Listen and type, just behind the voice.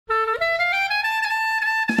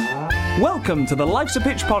Welcome to the Life's a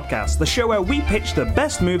Pitch podcast, the show where we pitch the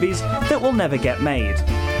best movies that will never get made.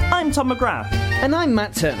 I'm Tom McGrath. And I'm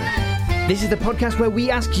Matt Turner. This is the podcast where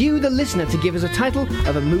we ask you, the listener, to give us a title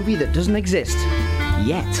of a movie that doesn't exist.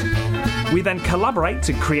 Yet. We then collaborate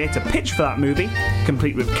to create a pitch for that movie,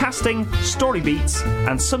 complete with casting, story beats,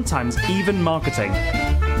 and sometimes even marketing.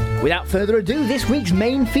 Without further ado, this week's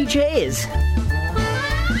main feature is...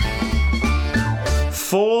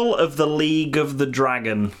 Fall of the League of the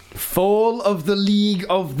Dragon. Fall of the League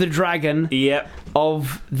of the Dragon. Yep.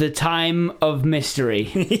 Of the Time of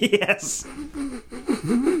Mystery. Yes.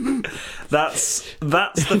 That's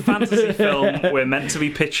the fantasy film we're meant to be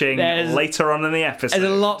pitching later on in the episode.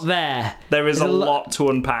 There's a lot there. There is a lot to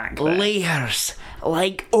unpack there. Layers.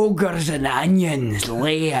 Like ogres and onions.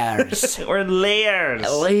 Layers. We're in layers.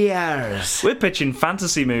 Layers. We're pitching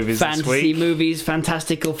fantasy movies this week. Fantasy movies,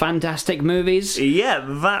 fantastic movies. Yeah,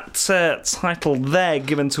 that title there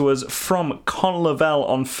given to us from Con Lavelle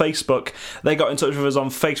on Facebook. They got in touch with us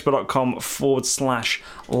on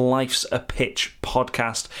facebook.com/Life's a Pitch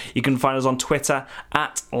podcast. You can find us on Twitter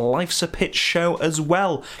at Life's a Pitch Show as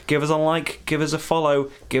well. Give us a like, give us a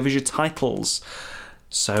follow, give us your titles.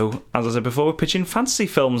 So, as I said before, we're pitching fantasy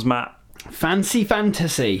films, Matt. Fancy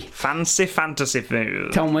fantasy. Fancy fantasy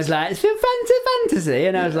food. Tom was like, it's fantasy.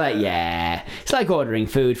 And I was like, yeah. It's like ordering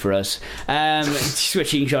food for us.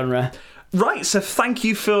 Switching genre. Right, so thank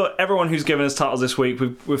you for everyone who's given us titles this week.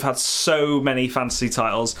 We've had so many fantasy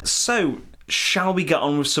titles. So, shall we get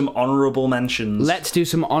on with some honourable mentions? Let's do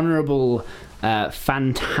some honourable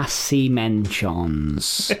fantasy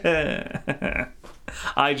mentions.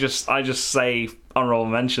 I just say honourable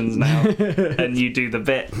mentions now, and you do the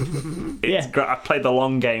bit. It's great. I played the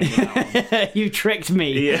long game. You tricked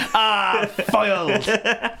me. Yeah. Foiled.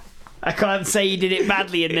 I can't say you did it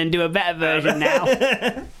badly and then do a better version now.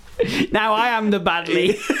 Now I am the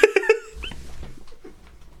badly.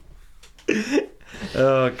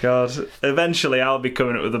 Oh God! Eventually, I'll be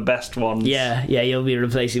coming up with the best ones. Yeah. You'll be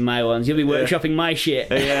replacing my ones. You'll be workshopping my shit.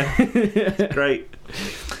 Yeah. Great.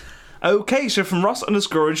 Okay, so from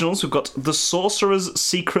Ross_Originals, we've got The Sorcerer's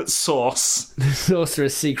Secret Sauce. The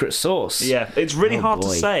Sorcerer's Secret Sauce. Yeah, it's really hard to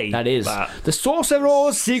say. That is. The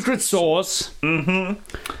Sorcerer's Secret Sauce. Mm-hmm.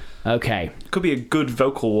 Okay. Could be a good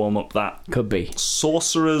vocal warm-up, that. Could be.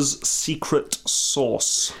 Sorcerer's Secret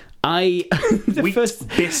Sauce. Wheat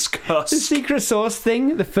biscuit. The secret sauce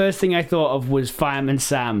thing, the first thing I thought of was Fireman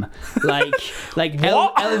Sam. Like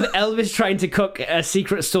Elvis trying to cook a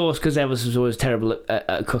secret sauce because Elvis was always terrible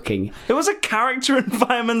at cooking. There was a character in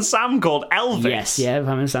Fireman Sam called Elvis. Yes, yeah,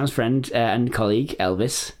 Fireman Sam's friend and colleague,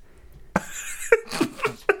 Elvis.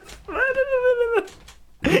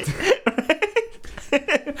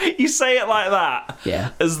 You say it like that,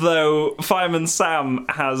 yeah, as though Fireman Sam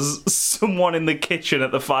has someone in the kitchen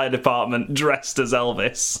at the fire department dressed as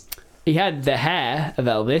Elvis. He had the hair of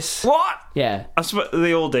Elvis. What? Yeah, I suppose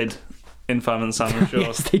they all did in Fireman Sam, I'm sure.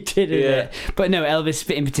 Yes, they did. Yeah. But no, Elvis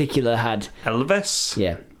in particular had Elvis.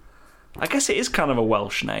 Yeah, I guess it is kind of a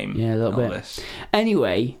Welsh name. Yeah, a little Elvis. bit.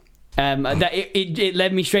 Anyway. It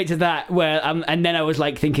led me straight to that and then I was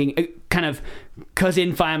like thinking kind of because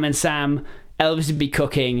in Fireman Sam Elvis would be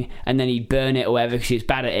cooking and then he'd burn it or whatever because he was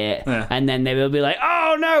bad at it, and then they will be like,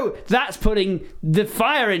 oh no, that's putting the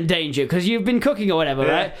fire in danger because you've been cooking or whatever,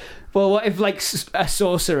 right? Well, what if like a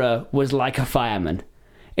sorcerer was like a fireman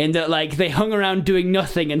in that like they hung around doing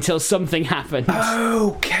nothing until something happened?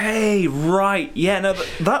 Okay, right. Yeah, no,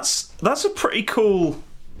 that's a pretty cool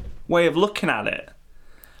way of looking at it.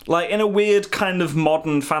 Like, in a weird kind of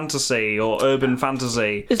modern fantasy or urban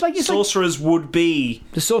fantasy, sorcerers would be...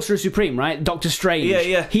 The Sorcerer Supreme, right? Doctor Strange.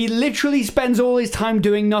 Yeah. He literally spends all his time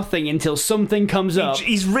doing nothing until something comes up.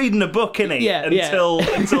 He's reading a book, isn't he? Yeah, until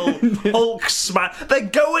Hulk smash... They're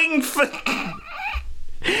going for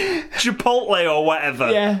Chipotle or whatever.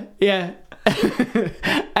 Yeah.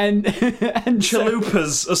 and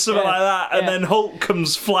chalupas or something like that, and then Hulk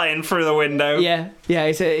comes flying through the window. Yeah,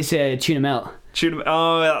 it's a tuna melt.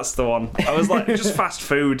 Oh, that's the one. I was like, just fast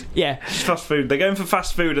food. Yeah. Just fast food. They're going for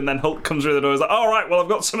fast food, and then Hulk comes through the door. He's like, all right, well, I've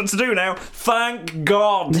got something to do now. Thank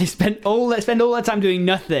God. They spend all their time doing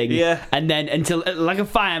nothing. Yeah. And then until, like a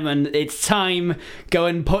fireman, it's time, go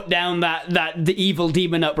and put down the evil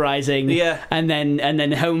demon uprising. Yeah. And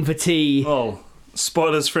then home for tea. Oh,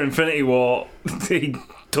 spoilers for Infinity War. He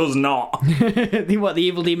does not. What, the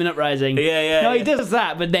evil demon uprising? Yeah. No, he does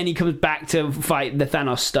that, but then he comes back to fight the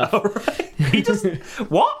Thanos stuff. All right. He does...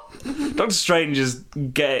 What? Doctor Strange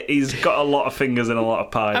he's got a lot of fingers in a lot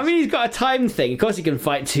of pies. I mean, he's got a time thing. Of course he can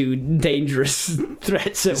fight two dangerous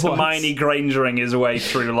threats at once. Hermione Grangering his way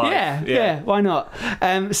through life. Yeah, why not?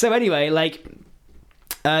 So anyway, like...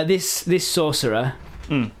 this sorcerer.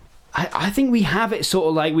 I think we have it sort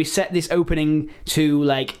of like we set this opening to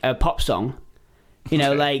like a pop song,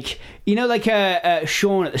 like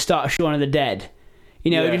Shaun at the start of Shaun of the Dead,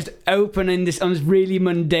 just opening this on this really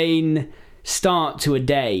mundane start to a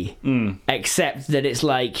day, except that it's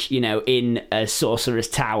like in a sorcerer's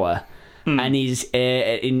tower, and he's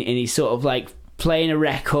he's sort of like playing a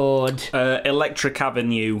record, Electric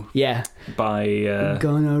Avenue, by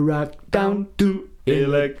gonna rock down to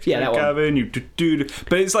Electric Avenue.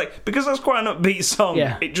 But it's like, because that's quite an upbeat song,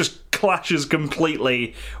 it just clashes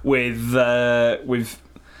completely with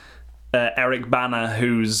Eric Bana,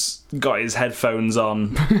 who's got his headphones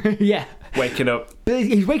on, waking up. But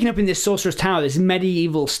he's waking up in this sorcerer's tower, this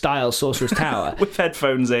medieval style sorcerer's tower, with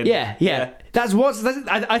headphones in. Yeah.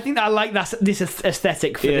 I think I like this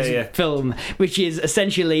aesthetic for this film, which is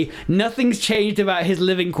essentially nothing's changed about his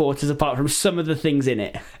living quarters apart from some of the things in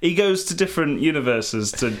it. He goes to different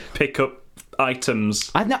universes to pick up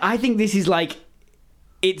items. I think this is like,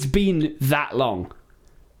 it's been that long,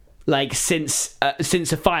 like since a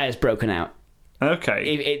fire's broken out.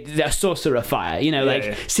 Okay. The sorcerer fire,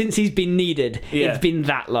 since he's been needed, it's been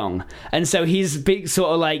that long, and so he's big,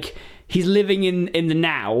 sort of like he's living in the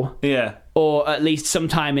now, or at least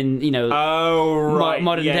sometime in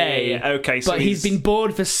modern day. Yeah. Okay, so but he's been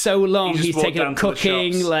bored for so long. He's taken up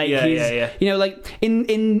cooking, like like in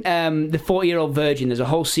the 40-Year-Old Virgin. There's a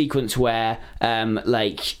whole sequence where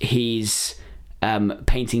he's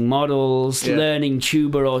painting models, learning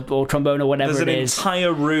tuba or trombone or whatever it is. There's an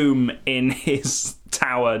entire room in his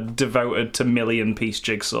tower devoted to million-piece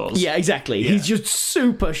jigsaws. Yeah, exactly. He's just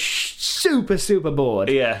super bored.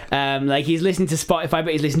 Yeah. Like he's listening to Spotify, but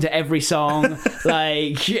he's listening to every song.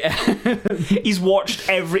 Like he's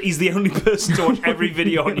the only person to watch every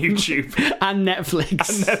video on YouTube and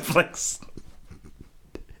Netflix.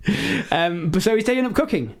 But so he's taking up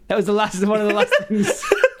cooking. That was one of the last things.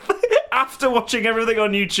 After watching everything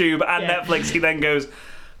on YouTube and Netflix, he then goes,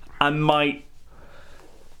 I might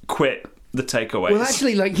quit the takeaways. Well,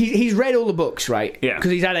 actually, like he's read all the books, right? Yeah.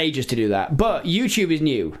 Because he's had ages to do that. But YouTube is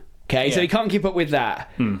new, okay? So he can't keep up with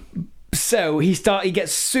that. So he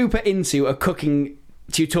gets super into a cooking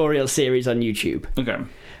tutorial series on YouTube. Okay.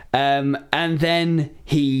 And then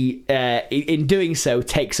he, in doing so,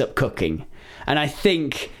 takes up cooking. And I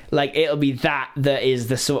think like it'll be that is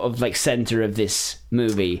the sort of like center of this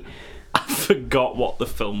movie. I forgot what the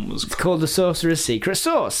film was called. It's called The Sorcerer's Secret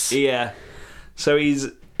Sauce. Yeah. So he's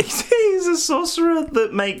a sorcerer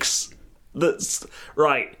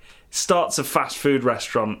starts a fast food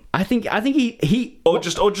restaurant. I think he or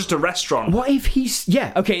just a restaurant. What if he's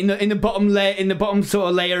in the bottom sort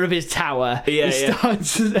of layer of his tower?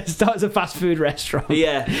 Starts a fast food restaurant.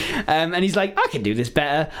 Yeah. And he's like, I can do this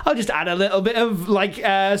better. I'll just add a little bit of like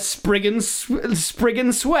sprig and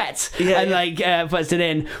sweat, and puts it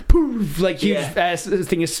in. Poof, like huge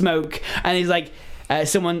thing of smoke. And he's like,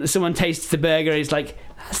 someone tastes the burger. He's like,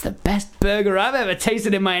 that's the best burger I've ever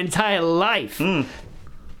tasted in my entire life.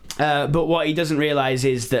 But what he doesn't realise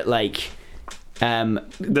is that, like...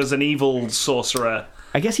 there's an evil sorcerer...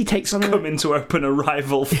 I guess he takes on... ...coming to open a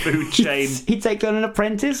rival food chain. He takes on an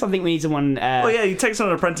apprentice? I think we need someone... he takes on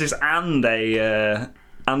an apprentice and a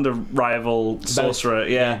rival sorcerer,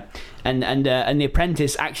 And the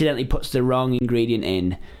apprentice accidentally puts the wrong ingredient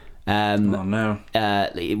in. Oh, no.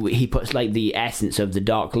 He puts, like, the essence of the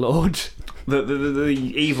Dark Lord... The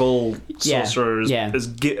evil sorcerer has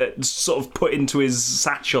sort of put into his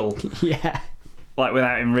satchel. Yeah. Like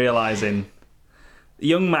without him realising. The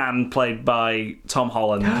young man played by Tom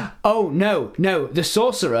Holland. Oh, no. The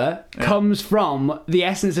sorcerer comes from the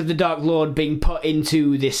essence of the Dark Lord being put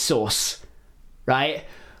into this sauce. Right?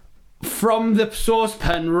 From the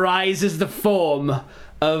saucepan rises the form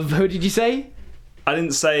of... Who did you say? I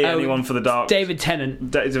didn't say anyone for the dark. David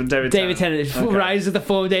Tennant. David Tennant. Okay. Rises of the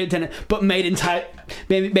form of David Tennant, but made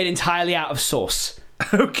entirely out of sauce.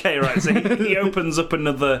 Okay, right. So he opens up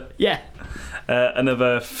another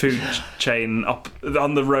another food chain up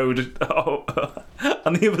on the road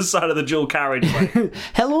on the other side of the dual carriageway.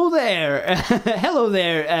 Hello there,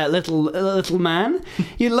 little man.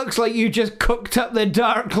 It looks like you just cooked up the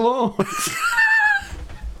Dark Lord.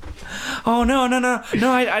 Oh no!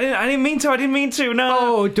 I didn't mean to. No.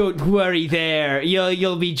 Oh, don't worry there.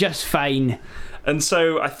 You'll be just fine. And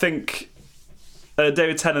so I think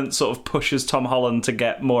David Tennant sort of pushes Tom Holland to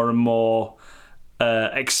get more and more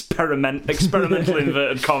experimental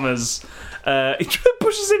inverted commas. He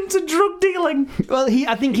pushes him to drug dealing. Well,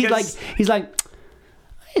 I think he's like.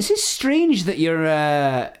 Is this strange that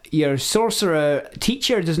your sorcerer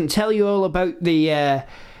teacher doesn't tell you all about the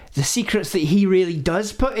the secrets that he really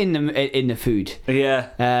does put in the food. Yeah.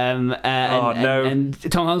 No.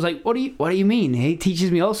 And Tom Holland's like, what do you mean? He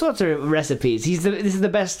teaches me all sorts of recipes. This is the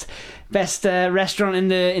best restaurant in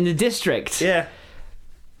the district. Yeah.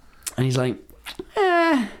 And he's like,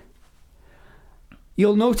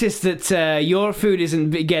 you'll notice that your food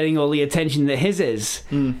isn't getting all the attention that his is.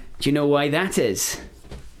 Do you know why that is?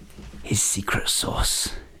 His secret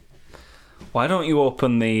sauce. Why don't you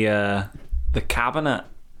open the cabinet?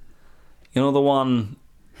 You know the one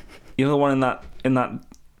in that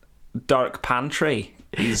dark pantry.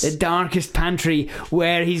 The darkest pantry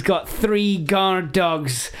where he's got 3 guard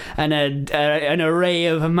dogs and an array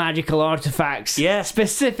of magical artifacts. Yeah.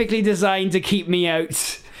 Specifically designed to keep me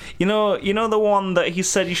out. You know the one that he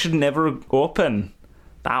said you should never open?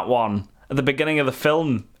 That one. At the beginning of the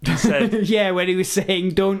film, he said... Yeah, when he was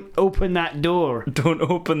saying, don't open that door. Don't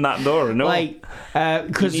open that door, no. Like,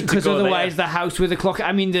 because otherwise the house with the clock...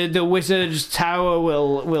 I mean, the wizard's tower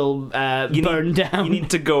will burn down. You need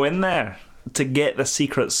to go in there to get the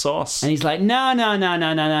secret sauce. And he's like,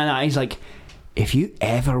 no. He's like, if you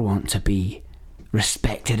ever want to be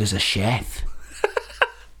respected as a chef...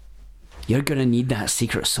 You're going to need that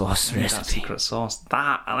secret sauce recipe. That secret sauce.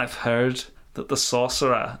 That, and I've heard that the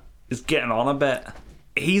sorcerer is getting on a bit.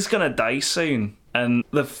 He's going to die soon. And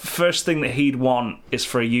the first thing that he'd want is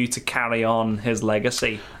for you to carry on his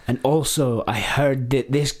legacy. And also, I heard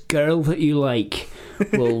that this girl that you like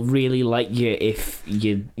will really like you if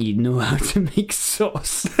you know how to make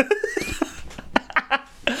sauce.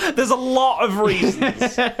 There's a lot of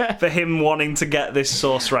reasons for him wanting to get this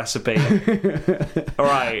sauce recipe. All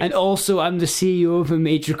right. And also, I'm the CEO of a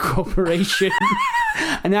major corporation,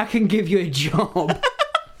 and I can give you a job.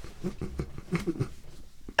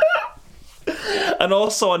 And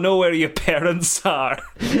also, I know where your parents are.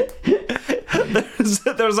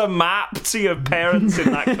 There's a map to your parents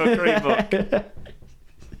in that cookery book.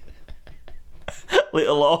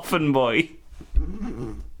 Little orphan boy.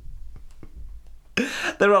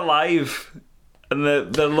 They're alive, and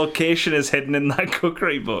the location is hidden in that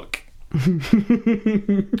cookery book.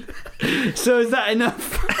 So is that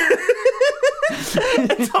enough?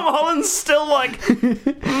 Tom Holland's still like...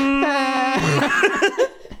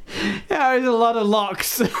 There's a lot of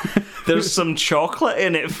locks. There's some chocolate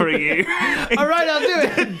in it for you. All right, I'll do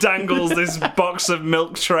it. Dangles this box of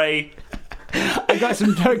milk tray. I got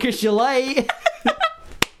some Turkish delight.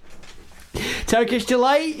 Turkish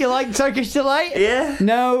delight? You like Turkish delight? Yeah.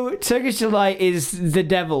 No, Turkish delight is the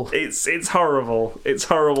devil. It's horrible. It's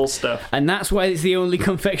horrible stuff. And that's why it's the only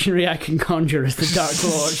confectionery I can conjure is the Dark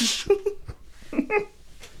Lord.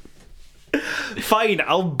 Fine,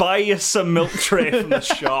 I'll buy you some milk tray from the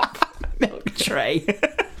shop. Milk tray.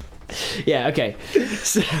 Yeah, okay.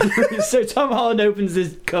 So Tom Holland opens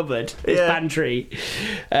this cupboard, his pantry,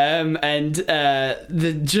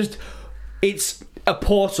 it's a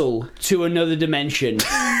portal to another dimension.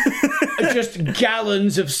 Just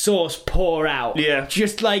gallons of sauce pour out. Yeah.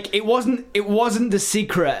 Just like it wasn't the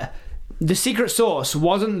secret. The secret sauce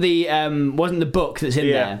wasn't the book that's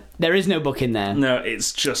in there. There is no book in there. No,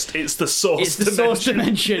 it's the sauce. It's the sauce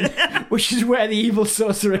dimension, which is where the evil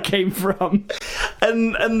sorcerer came from.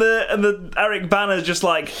 And the Eric Banner's just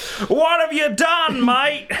like, what have you done,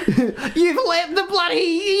 mate? You've let him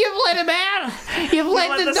out. You've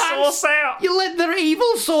let the sauce out. You let the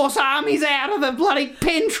evil sauce armies out of the bloody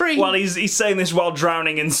pantry. Well, he's saying this while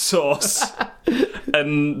drowning in sauce.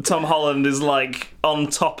 And Tom Holland is like on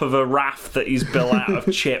top of a raft that he's built out of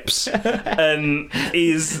chips, and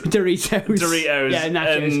he's Doritos, yeah,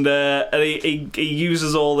 nachos. And he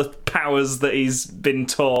uses all the powers that he's been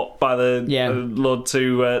taught by the Lord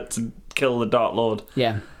to kill the Dark Lord.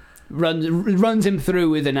 Yeah, runs him through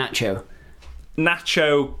with a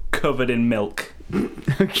nacho covered in milk.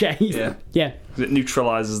 Okay. Yeah. It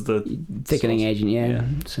neutralizes the thickening sauce. agent. Yeah.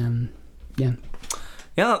 Yeah.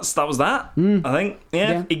 Yeah, that was that. I think.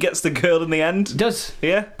 Yeah, he gets the girl in the end. Does.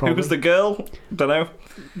 Yeah. Probably. Who was the girl? Don't know.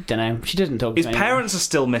 She doesn't talk. His to anyone. parents are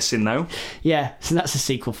still missing though. Yeah, so that's a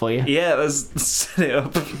sequel for you. Yeah, set it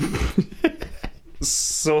up.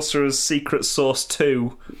 Sorcerer's Secret Sauce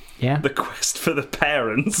 2. Yeah. The Quest for the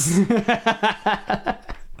Parents.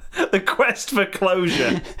 The Quest for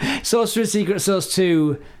Closure. Sorcerer's Secret Sauce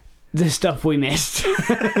 2. The stuff we missed.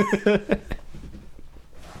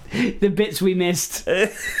 The bits we missed.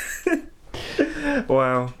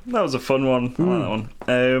 Wow, that was a fun one. I like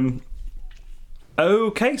that one.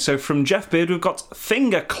 Okay, so from Jeff Beard we've got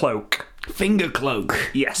Finger Cloak. Finger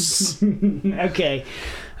Cloak. Yes. Okay.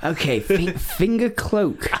 Finger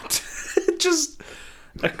Cloak. Just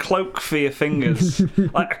a cloak for your fingers.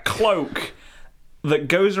 Like a cloak that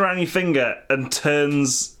goes around your finger and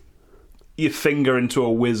turns your finger into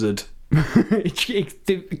a wizard.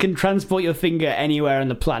 It can transport your finger anywhere on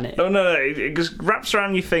the planet. Oh no, it just wraps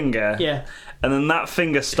around your finger. Yeah. And then that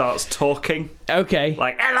finger starts talking. Okay.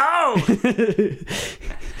 Like, hello!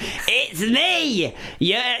 It's me,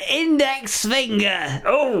 your index finger.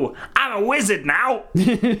 Oh, I'm a wizard now.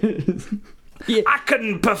 Yeah. I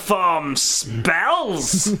can perform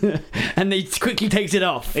spells. And he quickly takes it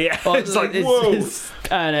off. Yeah, it's like, whoa.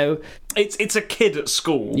 I don't know. It's a kid at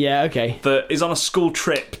school. Yeah, okay. That is on a school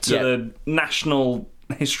trip to Yep. the National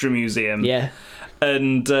History Museum. Yeah.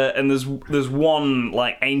 And there's one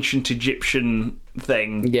like ancient Egyptian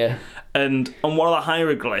thing. Yeah. And on one of the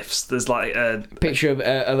hieroglyphs, there's like a Picture of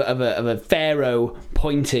a pharaoh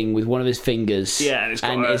pointing with one of his fingers. Yeah,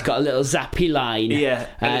 and it's got a little zappy line. Yeah,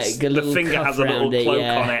 and a little the finger cuff has a little around cloak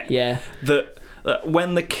yeah, on it. Yeah. That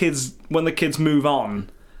when the kids move on,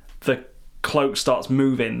 the cloak starts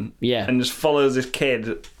moving. Yeah. And just follows this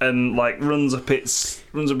kid and like runs up his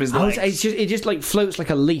legs. It just like floats like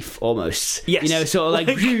a leaf almost. Yes. You know, sort of like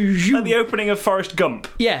at the opening of Forrest Gump.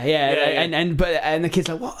 Yeah. And the kid's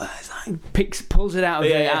like, what? Pulls it out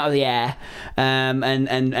of the air,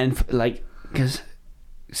 and like, because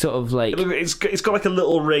sort of like It's got like a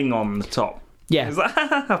little ring on the top. Yeah. It's like,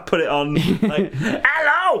 I put it on. Like,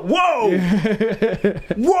 hello! Whoa!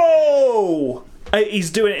 Whoa! He's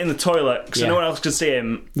doing it in the toilet because no one else can see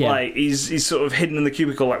him. Yeah. Like he's sort of hidden in the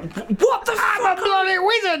cubicle. Like, what the fuck? I'm a bloody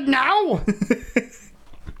wizard now.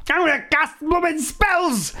 I'm gonna cast blooming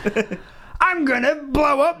spells. I'm gonna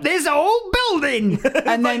blow up this whole building.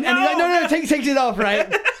 And then and he's like, no, takes it off,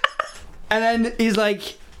 right? And then he's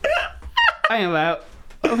like, hang about.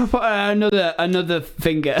 Another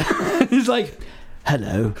finger. He's like,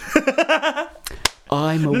 hello.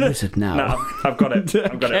 I'm a wizard now. No, I've got it.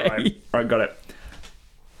 I've got it right. I've got it.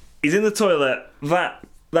 He's in the toilet.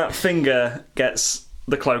 That finger gets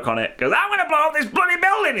the cloak on it. Goes, I'm going to blow up this bloody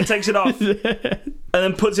building. He takes it off and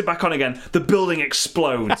then puts it back on again. The building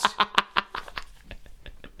explodes.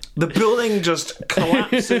 The building just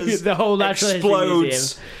collapses. The whole Natural History explodes.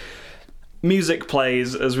 Museum. Music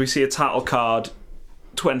plays as we see a title card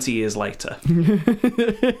 20 years later.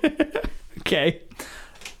 Okay.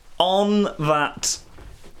 On that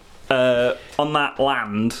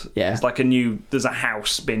land, Yeah. it's like there's a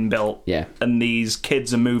house being built. Yeah. And these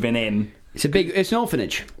kids are moving in. It's an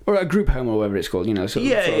orphanage or a group home or whatever it's called. You know. Sort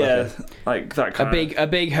of like that kind a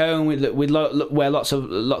big home where lots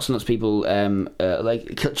of people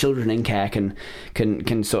like children in care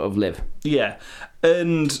can sort of live. Yeah.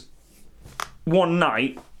 And one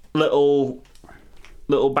night, little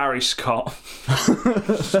Barry Scott.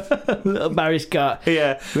 Little Barry Scott.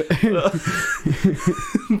 Yeah.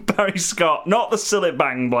 Barry Scott, not the Sillet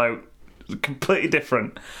Bang bloke. Completely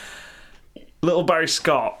different. Little Barry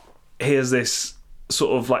Scott hears this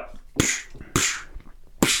sort of like,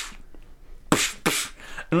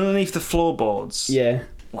 and underneath the floorboards, Yeah.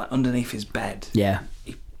 like underneath his bed, Yeah.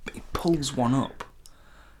 he pulls one up,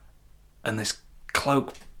 and this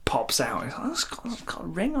cloak pops out. He's like, it's got a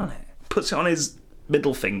ring on it. Puts it on his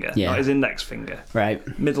middle finger, Yeah. not his index finger. Right.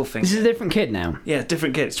 Middle finger. This is a different kid now. Yeah,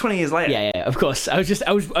 different kid. It's 20 years later. Yeah, of course. I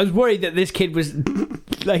was worried that this kid was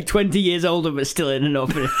like 20 years older but still in an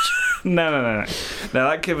orphanage. No,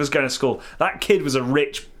 that kid was going to school. That kid was a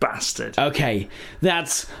rich bastard. Okay,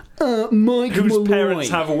 that's Mike Whose Malloy. parents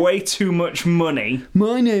have way too much money.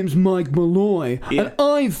 My name's Mike Malloy, Yeah. and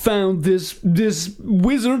I found this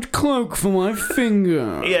wizard cloak for my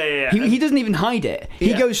finger. Yeah. He doesn't even hide it. He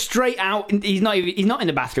Yeah. goes straight out. And he's not in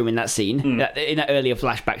the bathroom in that scene, in that earlier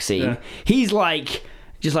flashback scene. Yeah. He's like,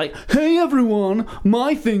 just like, hey everyone,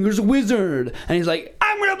 my finger's a wizard, and he's like,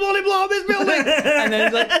 I'm gonna bloody blow up this building, and then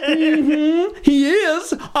he's like, he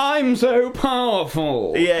is. I'm so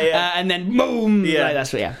powerful. Yeah. And then boom. Yeah. Like,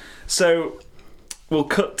 that's what. Yeah. So we'll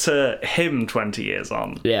cut to him 20 years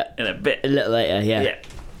on. Yeah. In a bit. A little later. Yeah.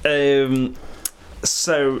 Yeah.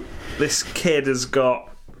 So this kid has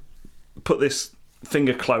put this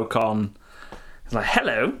finger cloak on. He's like,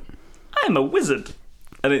 hello, I'm a wizard.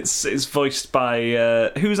 And it's voiced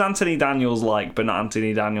by who's Anthony Daniels like, but not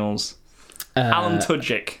Anthony Daniels. Alan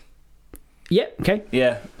Tudyk. Yeah. Okay.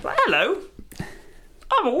 Yeah. Hello,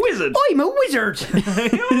 I'm a wizard. I'm a wizard.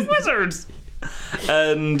 I'm a wizard.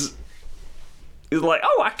 And he's like,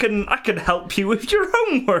 oh, I can help you with your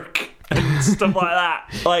homework and stuff like that.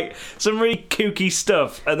 Like some really kooky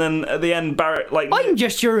stuff. And then at the end, Barrett I'm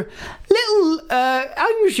just your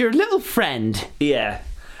little friend. Yeah.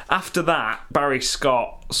 After that, Barry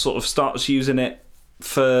Scott sort of starts using it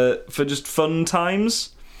for just fun times.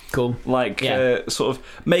 Cool. Like, Yeah. sort of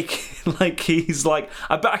make like he's like,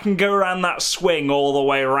 I bet I can go around that swing all the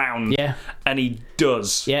way around. Yeah. And he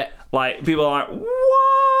does. Yeah. Like, people are like,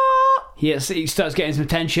 what? He starts getting some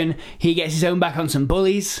attention. He gets his own back on some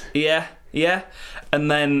bullies. Yeah.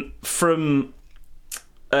 And then from...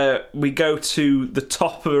 we go to the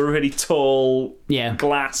top of a really tall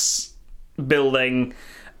glass building.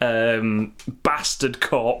 Bastard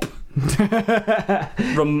Corp. It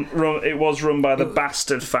was run by the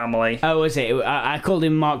Bastard family. Oh, was it? I called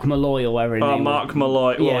him Mark Malloy or whatever his name Mark was.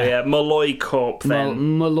 Malloy. Well, yeah, Malloy Corp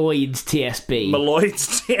then. Malloyd's TSB.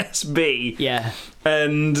 Malloyd's TSB. Yeah.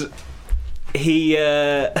 And he's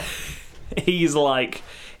like...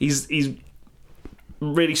 He's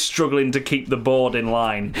really struggling to keep the board in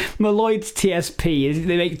line. Malloyd's TSP.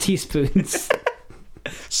 They make teaspoons.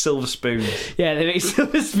 Silver spoons. Yeah, they make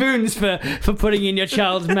silver spoons for putting in your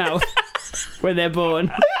child's mouth when they're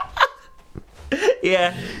born.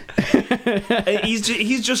 Yeah.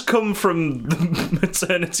 He's just come from the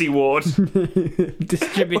maternity ward.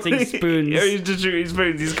 Distributing spoons. He's distributing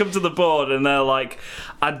spoons. He's come to the board and they're like,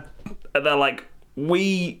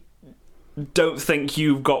 we don't think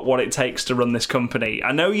you've got what it takes to run this company.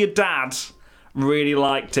 I know your dad really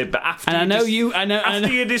liked it, but after you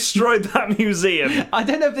destroyed that museum, I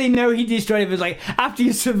don't know if they know he destroyed it. It was like after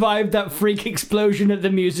you survived that freak explosion at the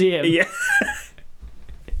museum. Yeah,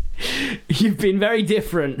 you've been very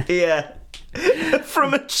different. Yeah,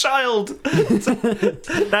 from a child.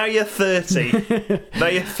 Now you're 30. Now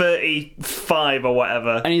you're 35 or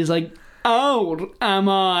whatever. And he's like, "Old am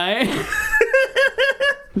I?"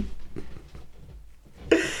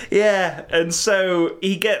 Yeah, and so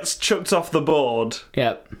he gets chucked off the board.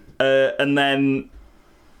 Yep. And then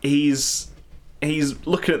he's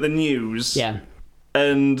looking at the news. Yeah.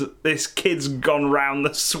 And this kid's gone round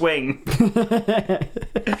the swing.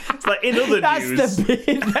 It's like in other news. That's the bit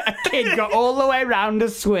that a kid got all the way round the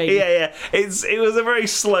swing. Yeah. It was a very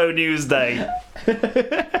slow news day.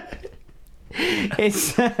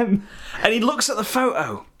 It's and he looks at the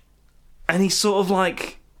photo, and he's sort of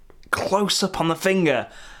like close up on the finger.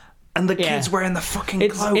 And the kid's wearing the fucking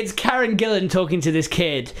cloak. It's Karen Gillan talking to this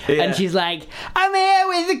kid, and she's like, "I'm here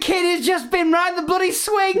with the kid who's just been riding the bloody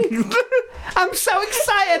swing. I'm so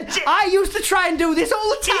excited. I used to try and do this all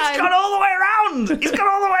the time. He's gone all the way around. He's gone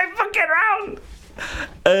all the way fucking around."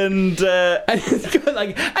 And it's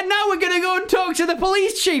like, and now we're gonna go and talk to the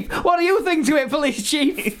police chief. What do you think to it, police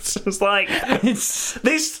chief? It's just like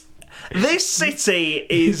This city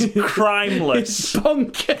is crimeless. It's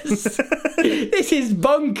bonkers. This is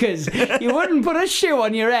bonkers. You wouldn't put a shoe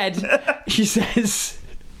on your head, she says.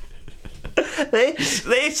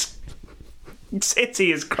 This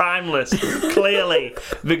city is crimeless, clearly,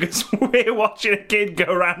 because we're watching a kid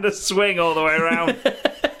go around a swing all the way around.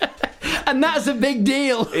 And that's a big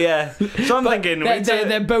deal. Yeah. So I'm thinking...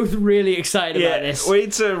 They're both really excited about this. We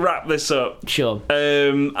need to wrap this up. Sure.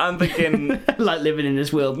 I'm thinking... like living in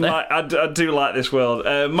this world. I do like this world.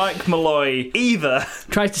 Mike Malloy either...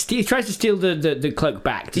 tries to steal the cloak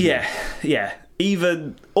back. Yeah.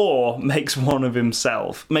 Either or makes one for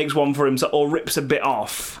himself, or rips a bit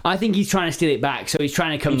off. I think he's trying to steal it back, so he's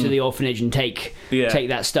trying to come to the orphanage and take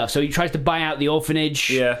that stuff. So he tries to buy out the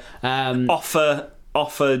orphanage. Yeah.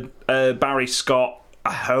 Offer Barry Scott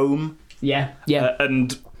a home. Yeah.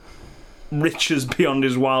 And riches beyond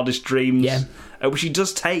his wildest dreams. Yeah. Which he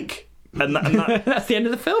does take. And that that's the end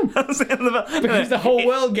of the film. That's the end of the film. Because the whole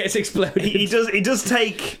world gets exploded. He does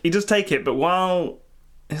take it, but while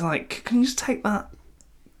he's like, can you just take that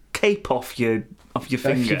cape off your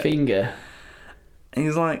finger? And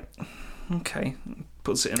he's like, okay.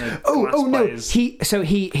 Puts it in a no! His...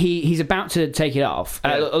 He's about to take it off.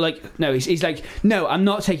 He's like, no, I'm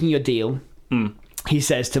not taking your deal. He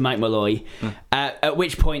says to Mike Malloy. At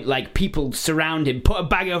which point, like, people surround him, put a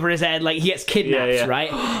bag over his head, like he gets kidnapped. Right?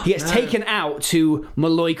 He gets taken out to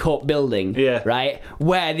Malloy Corp building. Right,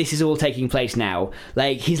 where this is all taking place now.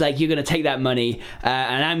 Like, he's like, you're gonna take that money,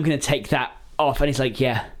 and I'm gonna take that off. And he's like,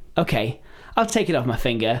 yeah, okay. I'll take it off my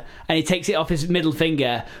finger. And he takes it off his middle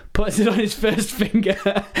finger, puts it on his first finger,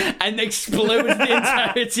 and explodes the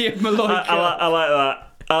entirety of Malloy Corp. I like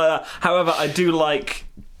that. However, I do like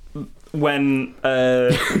when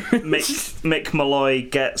Mick Malloy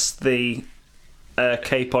gets the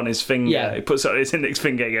cape on his finger. Yeah. He puts it on his index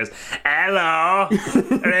finger. He goes, "Hello,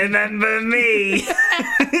 remember me?"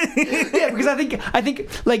 Yeah, because I think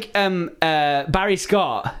like Barry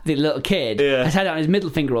Scott, the little kid, has had it on his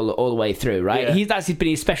middle finger all the way through, right? Yeah. That's been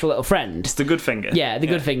his special little friend. It's the good finger. Yeah, the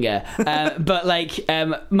good finger. But like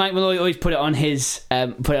Mike Malloy always put it on his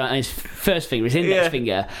first finger, his index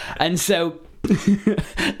finger, and so.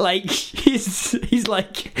 Like he's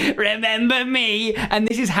like, remember me, and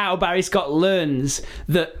this is how Barry Scott learns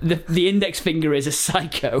that the index finger is a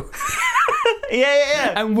psycho.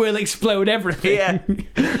 Yeah. And we'll explode everything.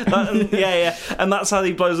 Yeah. And that's how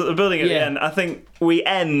he blows up the building at the end. I think we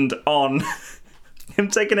end on him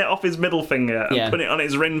taking it off his middle finger and putting it on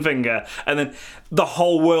his ring finger, and then the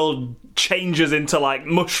whole world changes into like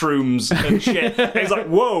mushrooms and shit. And he's like,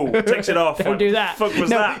 "Whoa!" Takes it off. Don't do that. Fuck was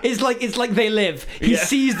that? It's like they live. He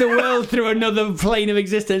sees the world through another plane of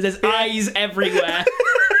existence. There's eyes everywhere.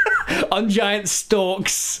 On giant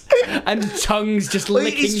stalks and tongues just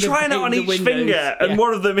licking He's trying it on each windows. finger, and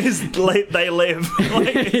one of them is "They live."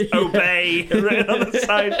 Like it's obey written on the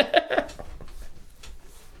side.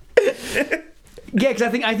 Yeah, because I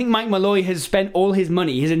think Mike Malloy has spent all his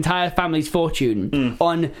money, his entire family's fortune,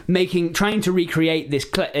 on trying to recreate this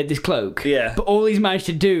cloak. Yeah. But all he's managed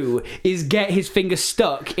to do is get his finger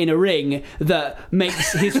stuck in a ring that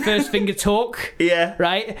makes his first finger talk. Yeah.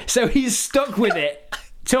 Right? So he's stuck with it,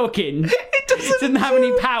 talking. It doesn't have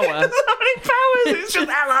any power. It doesn't have any powers. It's just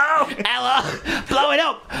hello. Ella, blow it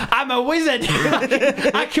up. I'm a wizard.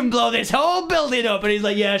 I can blow this whole building up. And he's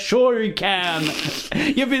like, yeah, sure you can.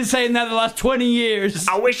 You've been saying that the last 20 years.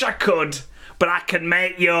 I wish I could, but I can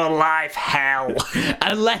make your life hell.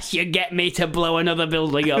 Unless you get me to blow another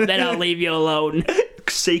building up, then I'll leave you alone.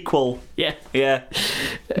 Sequel. Yeah. Yeah.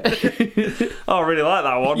 Oh, I really like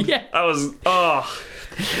that one. Yeah. That was...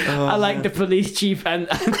 I like the police chief and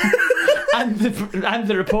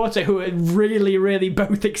the reporter, who are really, really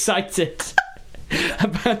both excited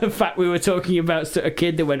about the fact we were talking about a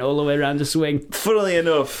kid that went all the way around the swing. Funnily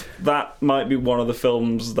enough, that might be one of the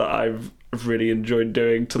films that I've really enjoyed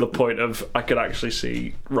doing, to the point of I could actually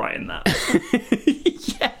see writing that.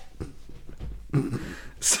 Yeah.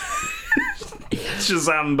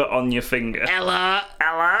 Shazam, but on your finger. Ella.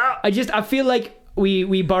 Hello. I feel like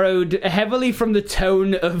we borrowed heavily from the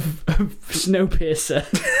tone of Snowpiercer.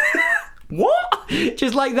 What?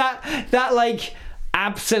 Just like that like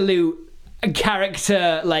absolute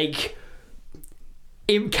character, like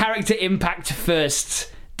character impact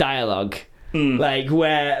first dialogue. Like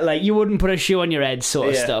where like you wouldn't put a shoe on your head sort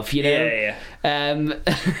of stuff, you know? Yeah.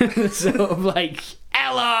 Sort of like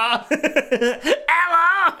Ella.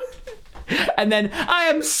 Ella! And then I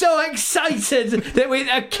am so excited that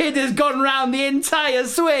a kid has gone round the entire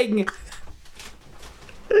swing.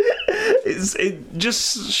 It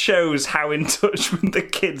just shows how in touch with the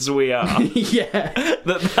kids we are. Yeah.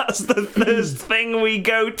 That's the first thing we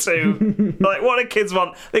go to. Like, what do kids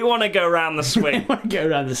want? They want to go around the swing. I want to go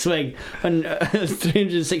around the swing. And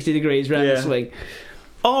 360 degrees round the swing.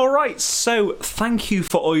 All right, so thank you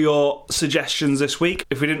for all your suggestions this week.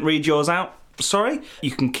 If we didn't read yours out, sorry.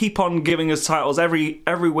 You can keep on giving us titles every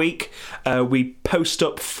week. We post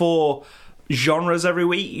up 4 genres every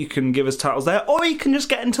week. You can give us titles there, or you can just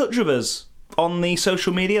get in touch with us on the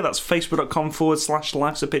social media. That's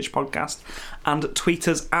facebook.com/Life's a Pitch podcast, and tweet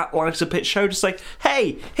us at Life's a Pitch Show. Just say,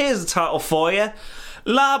 hey, here's a title for you.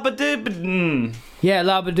 La-ba-doo-ba-doo. Yeah,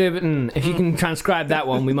 la-ba-doo-ba-doo. If you can transcribe that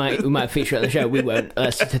one, we might feature it at the show. We won't.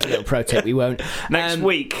 That's just a little pro tip. We won't. Next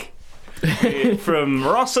week. From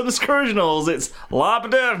Ross and the Scoriginals, it's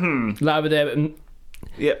La-ba-doo. La-ba-doo-ba-doo.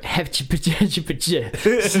 Yep.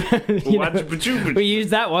 We used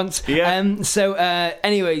that once. Yeah. So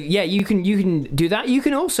anyway, yeah, you can do that. You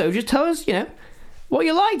can also just tell us, what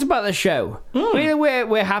you liked about the show.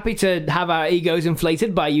 We're happy to have our egos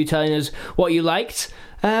inflated by you telling us what you liked.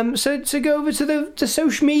 So to go over to the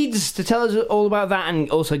social medias to tell us all about that, and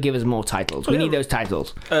also give us more titles. We need those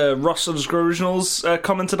titles. Ross and the Originals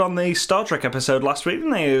commented on the Star Trek episode last week,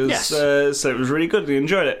 didn't they? Yes. So it was really good. They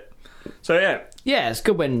enjoyed it. So yeah. Yeah, it's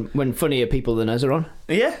good when funnier people than us are on.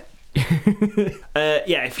 Yeah.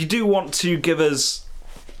 Yeah, if you do want to give us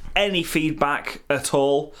any feedback at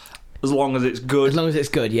all, as long as it's good. As long as it's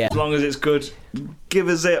good, yeah. As long as it's good, give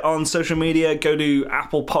us it on social media. Go to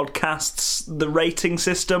Apple Podcasts, the rating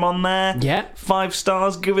system on there. Yeah. 5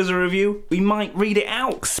 stars, give us a review. We might read it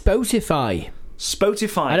out. Spotify.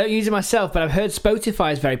 I don't use it myself, but I've heard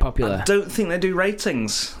Spotify is very popular. I don't think they do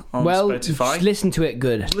ratings on Spotify. Well, listen to it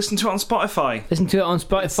good. Listen to it on Spotify. Listen to it on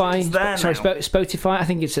Spotify. It's there Sorry, now. Spotify. I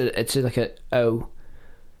think it's like an O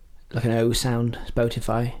sound.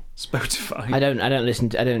 Spotify. I don't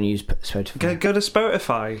use Spotify. Go to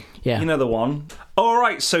Spotify. Yeah. You know the one. All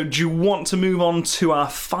right, so do you want to move on to our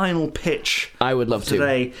final pitch? I would love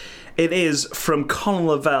today. It is from Conor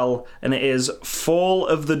Lavelle, and it is Fall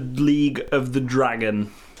of the League of the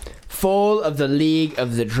Dragon. Fall of the League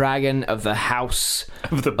of the Dragon of the House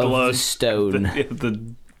of the Blood, of the Stone. Of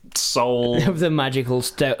the Soul. Of the magical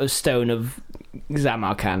stone of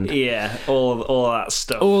Zamarkand. Yeah, all that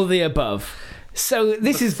stuff. All the above. So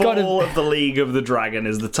this has got to... Fall of the League of the Dragon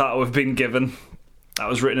is the title we've been given. That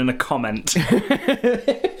was written in a comment.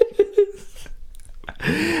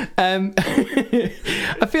 I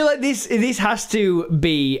feel like this has to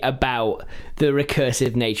be about the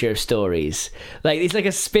recursive nature of stories. Like, it's like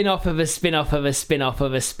a spin-off of a spin-off of a spin-off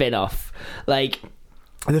of a spin-off. Like,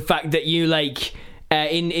 the fact that you, like,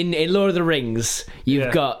 in Lord of the Rings,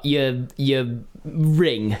 you've got your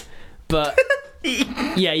ring, but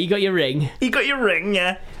yeah, you got your ring. You got your ring,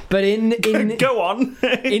 yeah. But in Go on.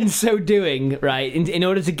 in so doing, right, in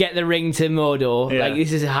order to get the ring to Mordor, like,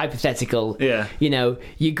 this is a hypothetical. Yeah. You know,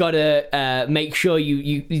 you gotta make sure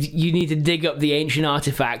you need to dig up the ancient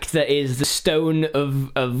artifact that is the stone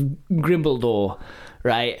of Grimbledore,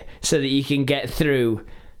 right, so that you can get through.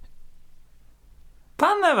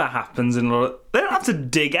 That never happens in Lord of... They don't have to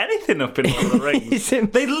dig anything up in Lord of the Rings.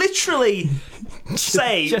 They literally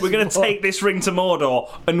say, just we're going to walk. take this ring to Mordor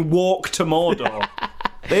and walk to Mordor.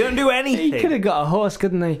 They don't do anything. They could have got a horse,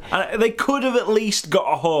 couldn't they? And they could have at least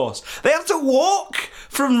got a horse. They have to walk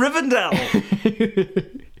from Rivendell.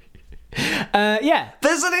 Yeah.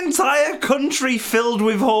 There's an entire country filled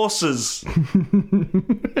with horses.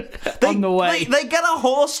 On the way. They get a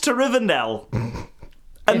horse to Rivendell.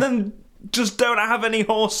 And then just don't have any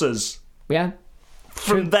horses Yeah.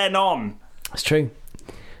 from then on. That's true.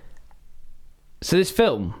 So this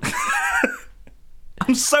film...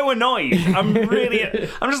 I'm so annoyed. I'm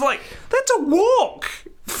just like, they had to walk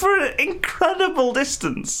for an incredible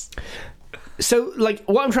distance. So, like,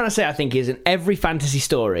 what I'm trying to say, I think, is in every fantasy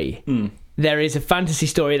story, there is a fantasy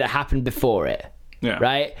story that happened before it. Yeah.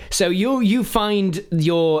 Right. So you find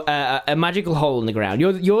your a magical hole in the ground.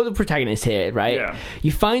 You're the protagonist here, right? Yeah.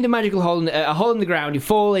 You find a magical hole, a hole in the ground. You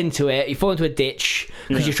fall into it. You fall into a ditch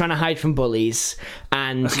because you're trying to hide from bullies,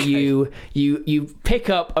 and you pick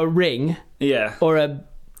up a ring, Yeah. or a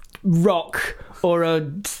rock, or a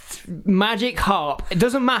magic harp. It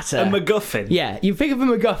doesn't matter. A MacGuffin. Yeah, you pick up a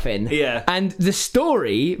MacGuffin. Yeah. And the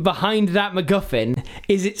story behind that MacGuffin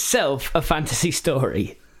is itself a fantasy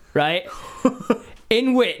story, right?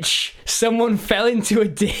 In which someone fell into a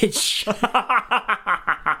ditch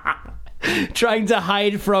trying to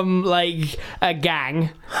hide from, like, a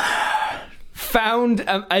gang, found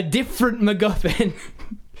a different MacGuffin.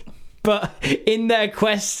 But in their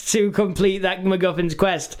quest to complete that MacGuffin's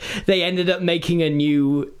quest, they ended up making a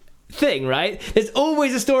new thing, right? There's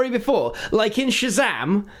always a story before. Like in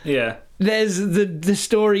Shazam, Yeah. there's the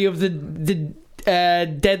story of the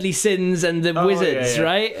deadly sins and the wizards, yeah.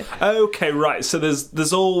 right? Okay, right. So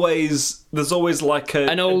there's always like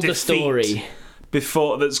An older defeat story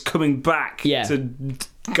before that's coming back Yeah. to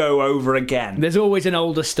go over again. There's always an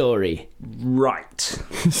older story. Right.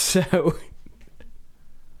 So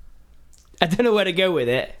I don't know where to go with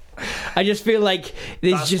it. I just feel like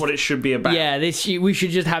this That's just what it should be about. yeah. We should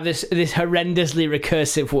just have this horrendously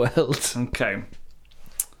recursive world. Okay.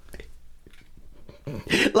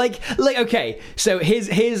 like okay, so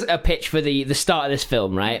here's a pitch for the start of this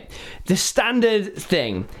film, right? The standard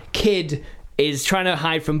thing: kid is trying to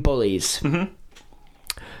hide from bullies,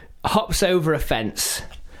 hops over a fence.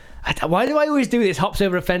 Why do I always do this? Hops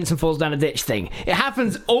over a fence and falls down a ditch thing. It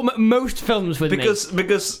happens most films with me.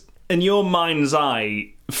 Because in your mind's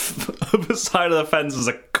eye, the side of the fences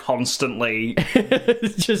are constantly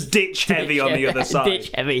just ditch heavy on the other side.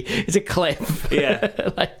 Ditch heavy. It's a cliff.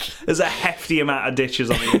 Yeah. like There's a hefty amount of ditches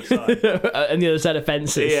on the other side. on the other side of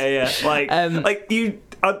fences. Yeah. Like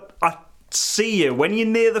I see you when you're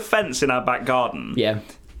near the fence in our back garden. Yeah.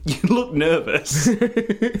 You look nervous.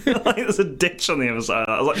 Like there's a ditch on the other side.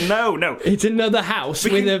 I was like, no. It's another house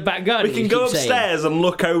with a back garden. We can you go keep saying. upstairs and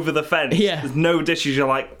look over the fence. Yeah. There's no ditches. You're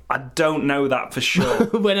like, I don't know that for sure.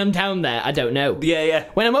 When I'm down there, I don't know. Yeah.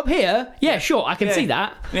 When I'm up here, yeah, sure, I can Yeah. see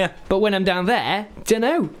that. Yeah. But when I'm down there, don't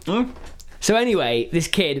know. So anyway, this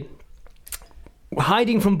kid,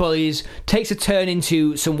 hiding from bullies, takes a turn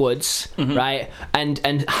into some woods, right,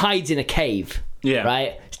 and hides in a cave. Yeah.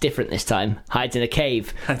 Right. It's different this time. Hides in a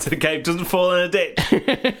cave. And the cave doesn't fall in a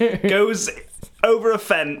ditch. Goes over a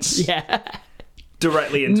fence Yeah.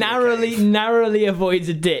 directly into the cave. Narrowly avoids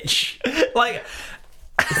a ditch. Like,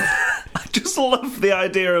 I just love the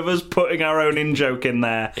idea of us putting our own in-joke in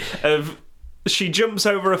there. Of she jumps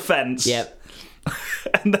over a fence. Yep.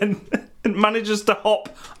 And then manages to hop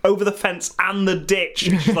over the fence and the ditch.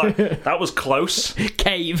 And she's like, that was close.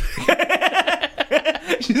 Cave.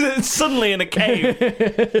 She's suddenly in a cave.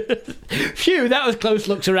 Phew, that was close.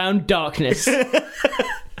 Looks around, darkness.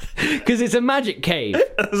 Because it's a magic cave.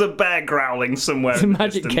 There's a bear growling somewhere. It's a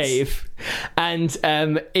magic cave, and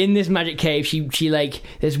in this magic cave, she like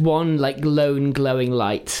there's one like lone glowing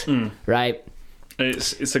light, right?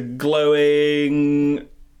 It's a glowing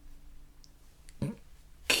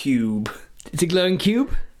cube. It's a glowing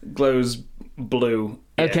cube. Glows blue.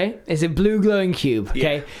 Okay, it's a blue glowing cube.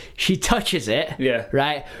 Okay, Yeah. she touches it. Yeah.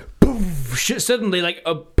 Right. Poof, suddenly, like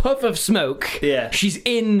a puff of smoke. Yeah. She's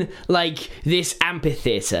in like this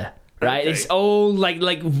amphitheater. Right, Okay. this old, like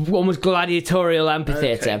almost gladiatorial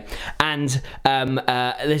amphitheater, Okay. and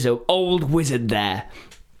there's an old wizard there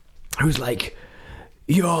who's like,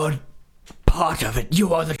 "You're part of it.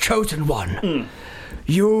 You are the chosen one.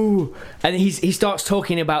 You." And he starts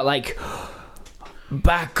talking about like,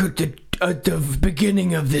 back at the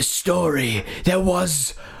beginning of this story, there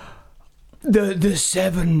was the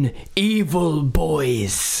 7 evil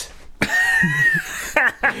boys.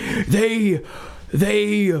 They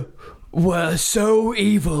were so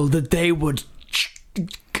evil that they would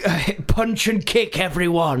punch and kick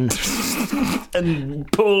everyone.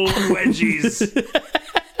 And pull wedgies.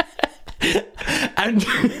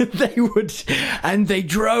 and they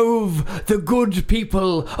drove the good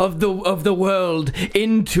people of the world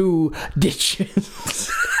into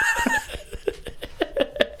ditches.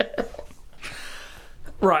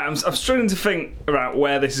 Right, I'm struggling to think about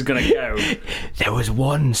where this is going to go. There was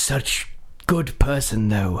one such good person,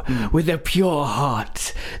 though, with a pure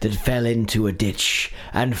heart, that fell into a ditch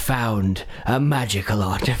and found a magical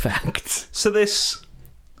artifact. So these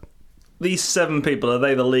 7 people, are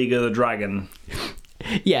they the League of the Dragon?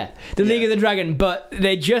 Yeah, the League of the Dragon, but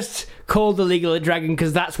they just called the League of the Dragon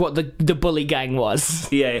because that's what the bully gang was.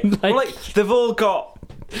 Yeah. Well, they've all got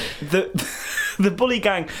the bully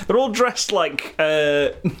gang. They're all dressed like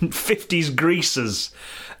 50s greasers.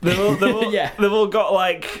 They've all Yeah. They've all got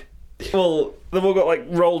like. Well, they've all got like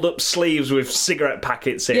rolled up sleeves with cigarette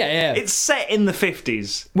packets in. Yeah. It's set in the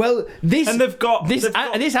 50s. Well, this And they've got this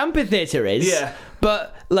amphitheater is, Yeah.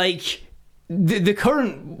 but like the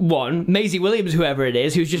current one, Maisie Williams, whoever it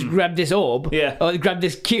is, who's just grabbed this orb, Yeah. or grabbed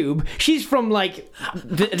this cube, she's from like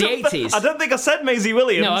the 80s. I don't think I said Maisie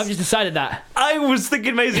Williams. No, I've just decided that. I was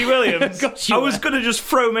thinking Maisie Williams. Of course you I was were. going to just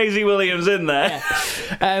throw Maisie Williams in there.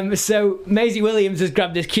 So Maisie Williams has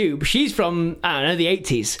grabbed this cube. She's from, I don't know, the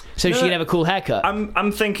 80s, so she can have a cool haircut.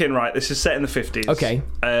 I'm thinking, right, this is set in the 50s. Okay.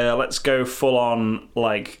 Let's go full on,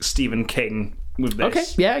 like, Stephen King with this. Okay,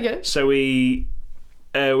 yeah, I get it. So we've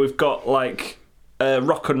got, like,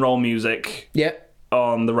 rock and roll music Yep.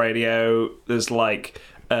 on the radio. There's, like,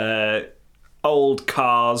 old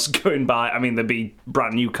cars going by. I mean, there'd be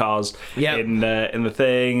brand new cars Yep. in the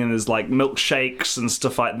thing. And there's, like, milkshakes and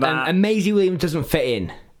stuff like that. And Maisie Williams doesn't fit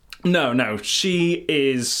in. No, she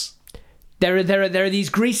is... There are these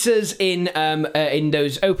greasers in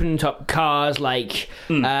those open top cars, like,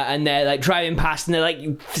 and they're like driving past, and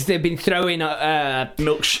they've been throwing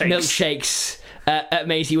milkshakes at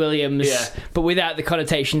Maisie Williams, Yeah. but without the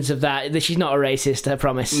connotations of that. She's not a racist, I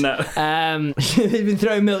promise. No. They've been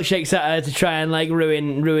throwing milkshakes at her to try and like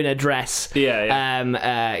ruin her dress.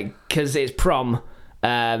 Yeah. Because it's prom.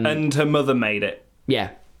 And her mother made it. Yeah.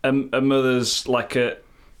 Her mother's like an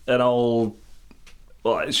old...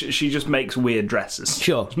 Well, she just makes weird dresses.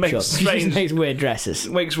 Sure. Makes She strange... just makes weird dresses.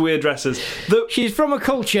 Makes weird dresses. She's from a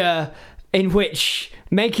culture in which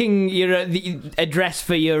making a dress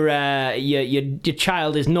for your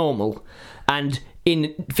child is normal, and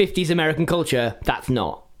in 50s American culture, that's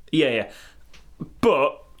not. Yeah.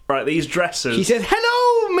 But, right, these dresses... She says,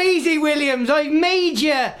 "Hello, Maisie Williams, I've made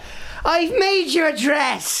you a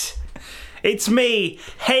dress." It's me,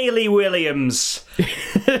 Hayley Williams,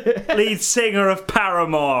 lead singer of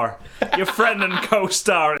Paramore, your friend and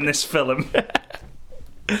co-star in this film.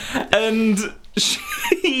 And she,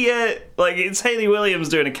 it's Hayley Williams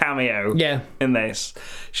doing a cameo in this.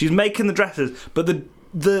 She's making the dresses, but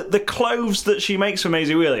the clothes that she makes for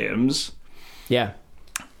Maisie Williams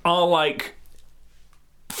are, like,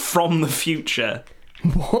 from the future.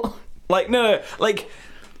 What? Like, no, like...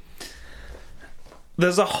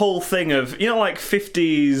 There's a whole thing of, like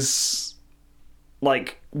 50s,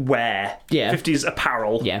 like, wear. Yeah. 50s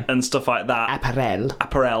apparel. Yeah. And stuff like that.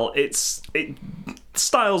 Apparel.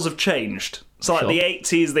 Styles have changed. So, like, Sure. the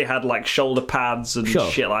 80s, they had, like, shoulder pads and Sure.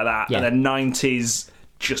 shit like that. Yeah. And then 90s,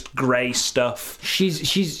 just grey stuff.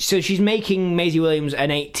 She's making Maisie Williams an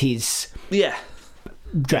 80s Yeah.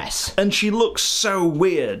 dress. And she looks so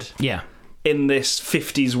weird. Yeah. In this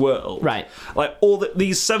 50s world. Right. Like,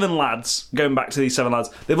 these 7 lads, going back to these 7 lads,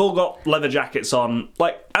 they've all got leather jackets on,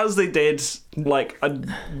 like, as they did, like,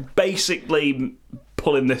 basically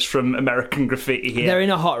pulling this from American Graffiti here. They're in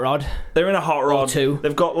a hot rod. Or two.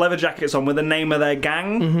 They've got leather jackets on with the name of their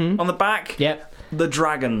gang on the back. Yep. The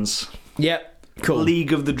Dragons. Yep. Cool.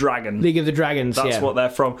 League of the Dragon. League of the Dragons. That's what they're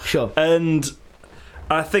from. Sure. And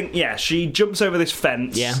I think, she jumps over this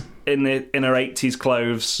fence in her 80s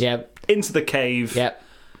clothes. Yep. Into the cave. Yep.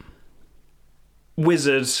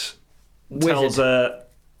 Wizard tells her,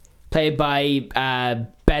 played by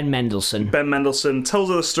Ben Mendelsohn. Ben Mendelsohn tells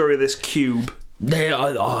us the story of this cube. Then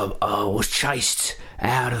I was chased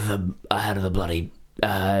out of the bloody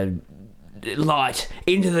light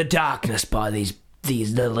into the darkness by the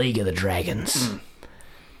League of the Dragons,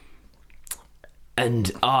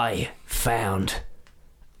 and I found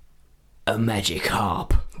a magic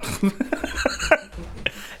harp.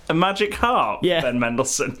 A magic harp. Yeah. Ben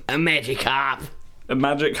Mendelsohn. A magic harp. A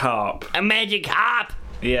magic harp. A magic harp.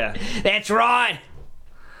 Yeah. That's right.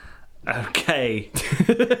 Okay.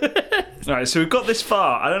 Alright, so we've got this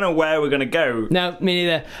far. I don't know where we're going to go. No, me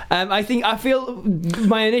neither. I feel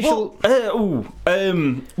my initial.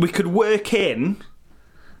 We could work in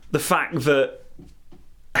the fact that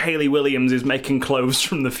Hayley Williams is making clothes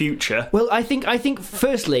from the future. Well, I think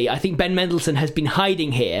firstly, Ben Mendelsohn has been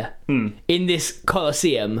hiding here in this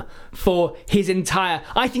Colosseum for his entire.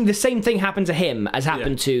 I think the same thing happened to him as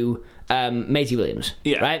happened to Maisie Williams.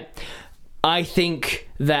 Yeah. Right. I think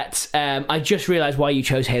that I just realised why you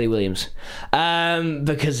chose Hayley Williams,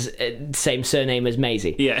 because same surname as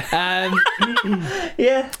Maisie. Yeah.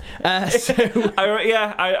 Yeah.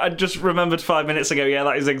 I just remembered 5 minutes ago. Yeah,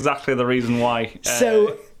 that is exactly the reason why.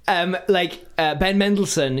 Ben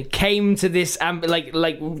Mendelsohn came to this,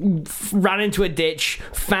 ran into a ditch,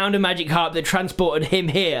 found a magic harp that transported him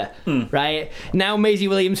here, right? Now Maisie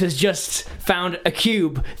Williams has just found a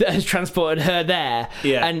cube that has transported her there.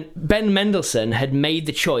 Yeah. And Ben Mendelsohn had made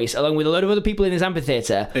the choice, along with a lot of other people in this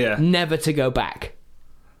amphitheatre, never to go back.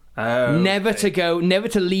 Oh, never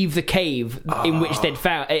to leave the cave in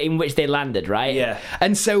which they landed, right? Yeah.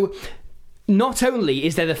 And so not only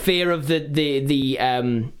is there the fear of the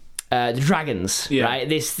dragons, right?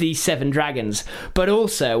 These 7 dragons, but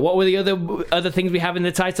also what were the other things we have in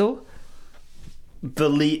the title?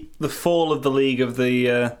 The fall of the League of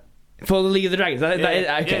the. For the League of the Dragons.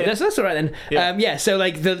 That's all right then. Yeah. So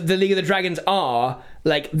like the League of the Dragons are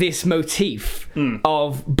like this motif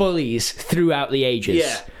of bullies throughout the ages.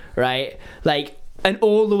 Yeah. Right? Like, and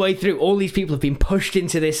all the way through, all these people have been pushed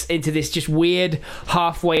into this just weird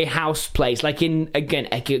halfway house place. Like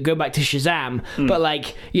I could go back to Shazam, but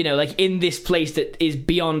like in this place that is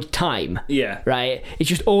beyond time. Yeah. Right? It's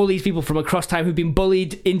just all these people from across time who've been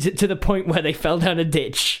bullied to the point where they fell down a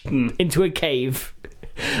ditch into a cave.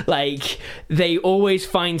 Like, they always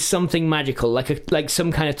find something magical, like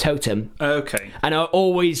some kind of totem. Okay. And are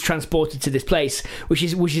always transported to this place, which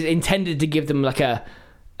is intended to give them like a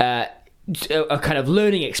kind of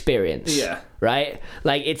learning experience. Yeah. Right?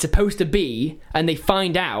 Like, it's supposed to be, and they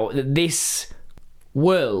find out that this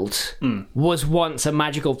world was once a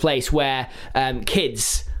magical place where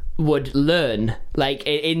kids would learn, like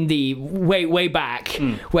in the way back,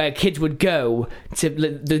 where kids would go to,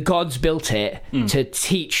 the gods built it to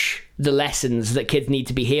teach the lessons that kids need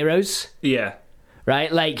to be heroes. Yeah.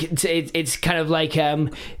 Right? Like, it's kind of like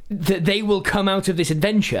that they will come out of this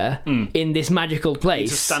adventure in this magical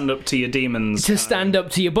place to stand up to your demons, to stand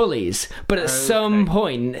up to your bullies. But at some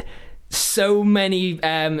point, so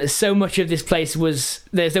much of this place was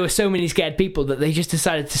there were so many scared people that they just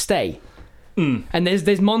decided to stay. And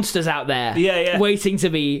there's monsters out there, waiting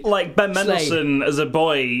to be like Ben Mendelsohn as a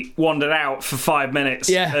boy wandered out for 5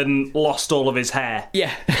 minutes, and lost all of his hair.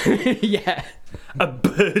 Yeah, yeah. A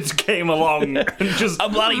bird came along and just a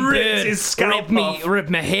bloody ripped bird his scalp ripped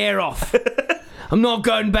my hair off. I'm not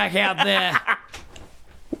going back out there.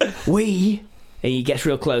 And he gets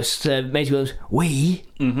real close to Maisie Williams.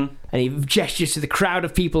 And he gestures to the crowd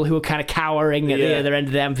of people who are kind of cowering at the other end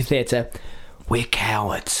of the amphitheatre. We're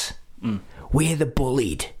cowards. We're the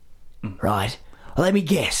bullied, right? Let me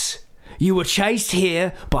guess. You were chased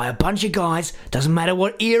here by a bunch of guys, doesn't matter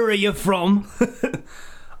what era you're from.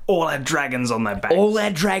 All had dragons on their backs. All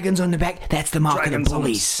had dragons on their back. That's the mark dragons of the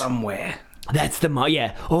bullies. Somewhere. That's the mark,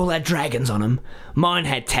 all had dragons on them. Mine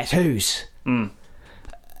had tattoos. The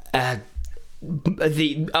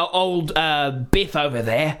old Biff over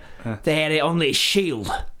there, they had it on their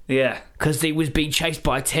shield. Yeah. Because they was being chased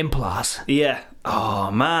by Templars. Yeah.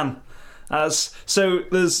 Oh, man. So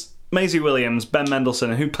there's Maisie Williams, Ben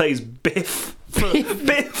Mendelsohn, who plays Biff.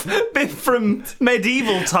 Biff from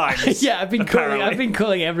medieval times. Yeah, I've been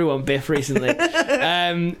calling everyone Biff recently.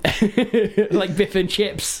 Like Biff and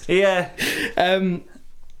Chips. Yeah.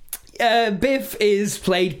 Biff is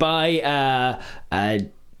played by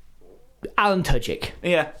Alan Tudyk.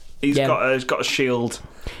 Yeah. He's got a shield.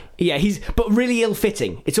 Yeah, but really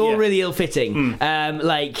ill-fitting. It's all really ill-fitting.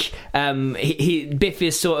 Biff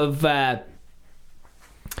is sort of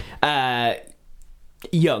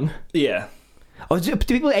young. Yeah. Oh, do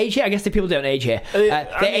people age here? I guess the people don't age here. They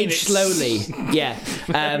age slowly. Yeah.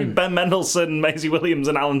 Ben Mendelsohn, Maisie Williams,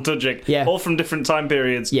 and Alan Tudyk, all from different time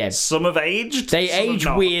periods. Yeah. Some have aged. They age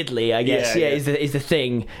weirdly, I guess. Yeah, is the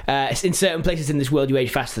thing. In certain places in this world, you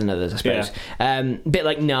age faster than others, I suppose. A bit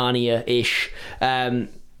like Narnia-ish. So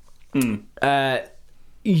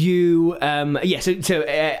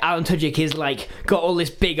Alan Tudyk is like got all this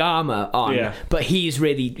big armor on, but he's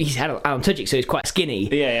had Alan Tudyk, so he's quite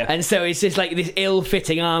skinny, and so it's just like this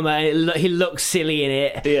ill-fitting armor, and he looks silly in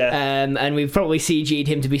it, and we've probably CG'd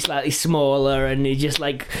him to be slightly smaller, and he just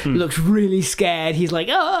like looks really scared. He's like,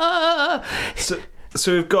 ah.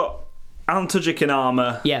 So we've got Alan Tudyk in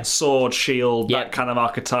armor, sword, shield, that kind of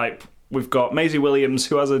archetype. We've got Maisie Williams,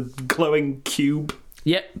 who has a glowing cube,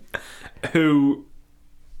 who,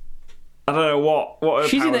 I don't know what her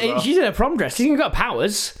she's powers are. She's in a prom dress. She's even got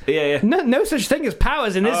powers. No such thing as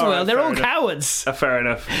powers in this world. They're all cowards. Fair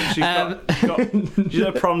enough. She's in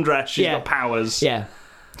a prom dress. She's got powers. Yeah,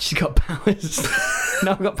 she's got powers.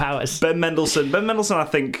 No, I've got powers. Ben Mendelsohn, I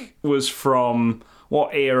think, was from...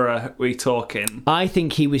 What era are we talking? I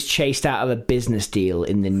think he was chased out of a business deal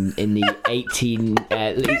in the 18...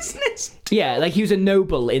 business? Yeah, like he was a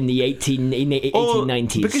noble in the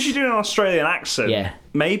 1890s. Because you're doing an Australian accent.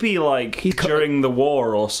 Maybe like during the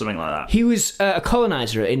war or something like that. He was a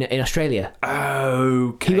colonizer in Australia.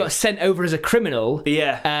 Okay. He got sent over as a criminal.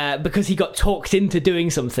 Because he got talked into doing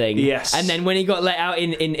something. Yes. And then when he got let out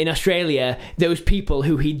in Australia, those people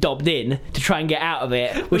who he dobbed in to try and get out of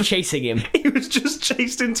it were chasing him. He was just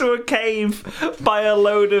chased into a cave by a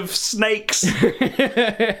load of snakes.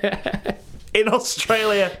 In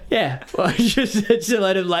Australia. Yeah. Well, just a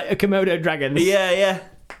load of like Komodo dragons. Yeah.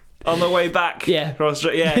 On the way back. From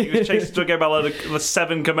Australia. Yeah, he was chased into a cave by a load of the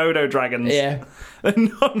 7 Komodo dragons. Yeah.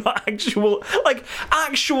 Not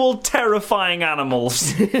actual terrifying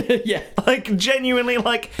animals. Like genuinely,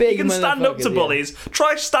 like big, you can stand up to bullies.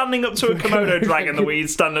 Try standing up to a Komodo dragon the way you'd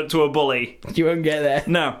stand up to a bully. You won't get there.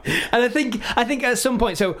 No. And I think at some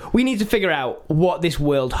point, so we need to figure out what this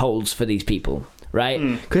world holds for these people. Right?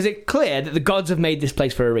 Because it's clear that the gods have made this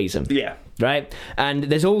place for a reason. Yeah. Right? And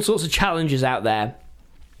there's all sorts of challenges out there.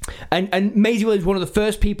 And Maisie Williams is one of the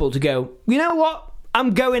first people to go, you know what?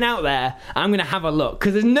 I'm going out there. I'm going to have a look.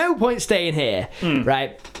 Because there's no point staying here.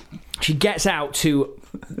 Right? She gets out to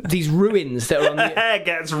these ruins that are on the... Her hair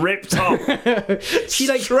gets ripped off.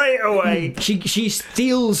 Straight away. She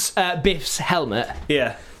steals Biff's helmet.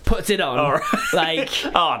 Yeah. Puts it on. All right. Like,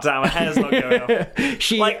 oh damn, her hair's not going off.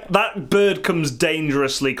 That bird comes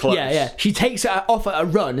dangerously close. Yeah. She takes it off at a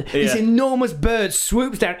run. This enormous bird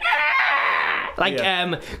swoops down,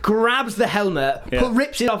 grabs the helmet,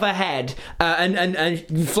 rips it off her head,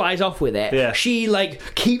 and flies off with it. Yeah. She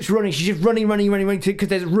keeps running. She's just running because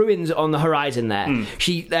there's ruins on the horizon there.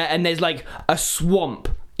 She and there's like a swamp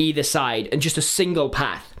either side and just a single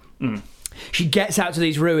path. She gets out to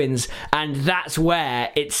these ruins, and that's where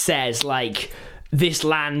it says, like, this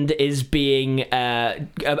land is being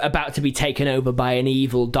about to be taken over by an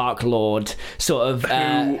evil dark lord, sort of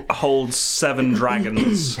who holds 7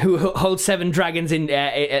 dragons. Who holds 7 dragons in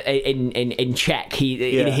check.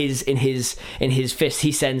 In his fist,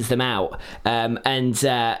 he sends them out,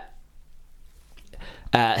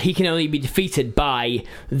 he can only be defeated by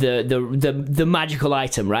the magical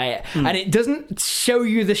item, right? And it doesn't show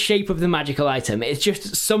you the shape of the magical item. It's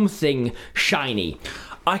just something shiny.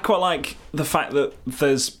 I quite like the fact that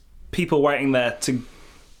there's people waiting there to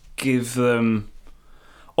give them,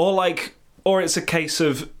 or it's a case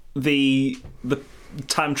of the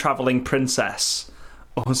time traveling princess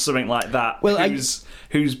or something like that. Well,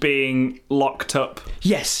 who's being locked up.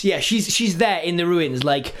 Yes, she's there in the ruins,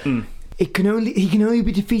 like. He can only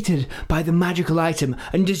be defeated by the magical item,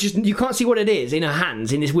 and just you can't see what it is in her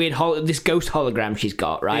hands in this weird this ghost hologram she's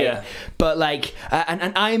got, right? Yeah. But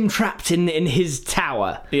and I'm trapped in his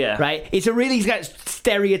tower. Yeah. Right. It's a really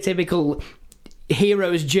stereotypical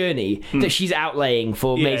hero's journey that she's outlaying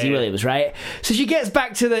for Maisie Williams, right? So she gets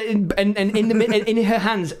back to in her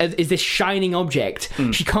hands is this shining object.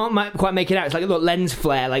 She can't quite make it out. It's like a little lens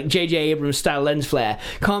flare, like J.J. Abrams style lens flare.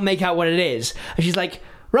 Can't make out what it is, and she's like,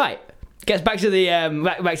 right. Gets back to the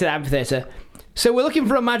back to the amphitheater. So we're looking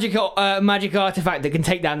for a magic artifact that can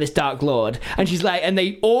take down this Dark Lord. And she's like, and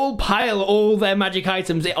they all pile all their magic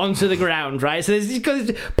items onto the ground, right? So there's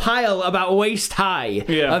this pile about waist high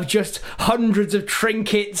of just hundreds of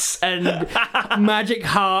trinkets and magic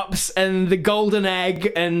harps and the golden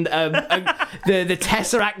egg and the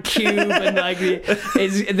Tesseract cube and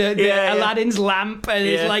Aladdin's lamp and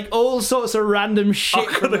it's like all sorts of random shit.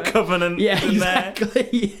 Ark of the Covenant. Yeah,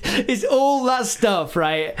 exactly. It's all that stuff,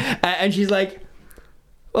 right? And she's like,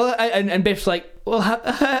 Well, and Biff's like, well,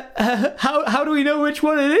 how do we know which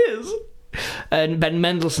one it is? And Ben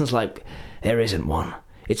Mendelsohn's like, there isn't one.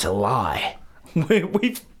 It's a lie.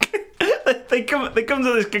 We've they come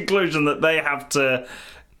to this conclusion that they have to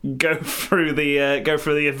go through the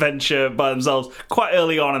adventure by themselves quite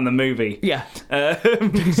early on in the movie. Yeah.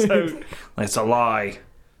 So it's a lie.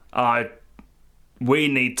 We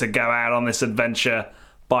need to go out on this adventure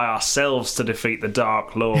by ourselves to defeat the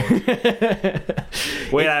Dark Lord.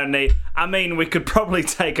 We don't need... I mean, we could probably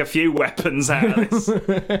take a few weapons out of this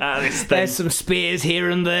thing. There's some spears here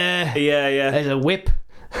and there. Yeah. There's a whip.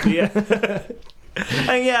 Yeah.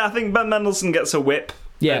 And yeah, I think Ben Mendelsohn gets a whip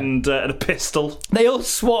and a pistol. They all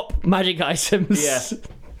swap magic items. Yeah.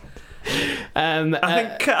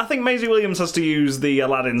 I think Maisie Williams has to use the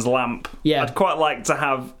Aladdin's lamp. Yeah. I'd quite like to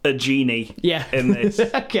have a genie in this.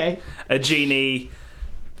 Okay. A genie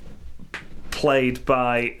played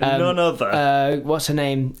by none other. What's her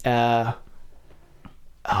name? I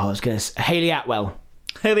was going to say Hayley Atwell.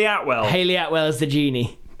 Hayley Atwell. Hayley Atwell is the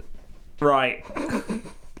genie. Right.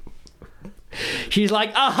 She's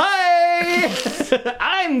like, ahoy!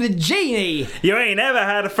 I'm the genie! You ain't ever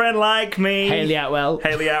had a friend like me. Hayley Atwell.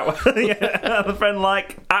 Hayley Atwell. Yeah, a friend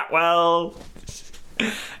like Atwell.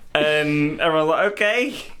 And everyone's like,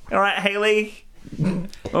 okay. All right, Hayley.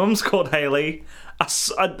 Mum's called Hayley. I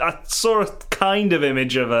saw a kind of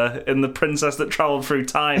image of her in The Princess That Travelled Through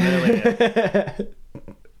Time earlier.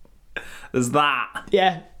 There's that.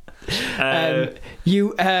 Yeah.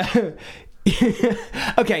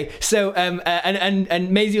 Okay, so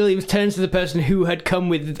and Maisie Williams turns to the person who had come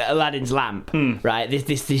with Aladdin's lamp, right?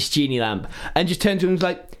 This genie lamp, and just turns to him and was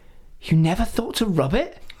like, "You never thought to rub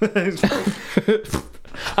it?" I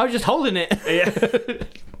was just holding it. Yeah.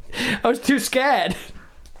 I was too scared.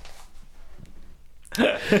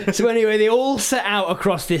 So anyway, they all set out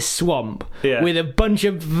across this swamp with a bunch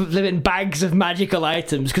of living bags of magical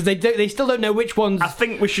items because they still don't know which ones. I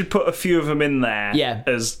think we should put a few of them in there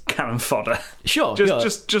as cannon fodder. Sure,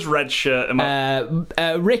 just red shirt them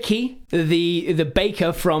up. Ricky, the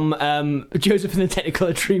baker from Joseph and the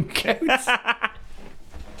Technicolor Dreamcoat.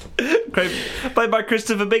 Played by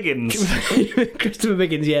Christopher Biggins. Christopher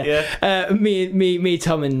Biggins, yeah. Me,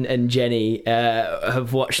 Tom, and Jenny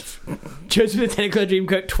have watched Joseph and the Technicolor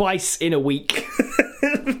Dreamcoat twice in a week.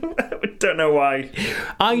 We don't know why.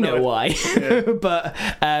 I know why, but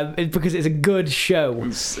it's because it's a good show.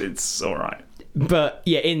 It's all right. But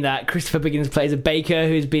yeah, in that, Christopher Biggins plays a baker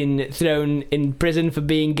who's been thrown in prison for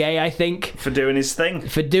being gay, I think. For doing his thing.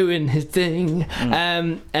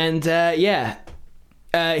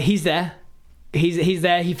 He's there. He's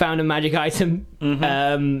there. He found a magic item,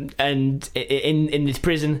 and in this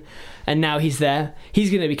prison, and now he's there. He's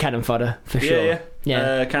going to be cannon fodder for sure.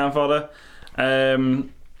 Yeah. Cannon fodder,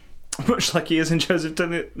 much like he is in Joseph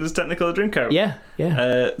There's Technicolor Dreamcoat. Yeah.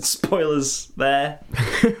 Spoilers there.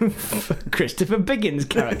 Christopher Biggins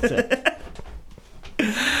character.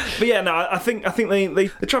 But yeah, no, I think they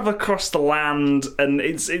travel across the land, and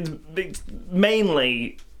it's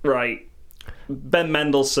mainly right. Ben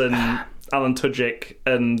Mendelsohn, Alan Tudyk,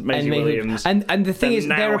 and Maisie Williams, and the thing is,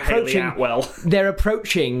 they're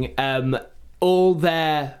approaching all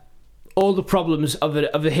the problems of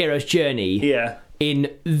the hero's journey in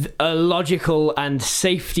a logical and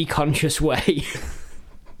safety conscious way.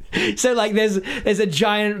 So like there's a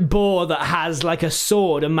giant boar that has like a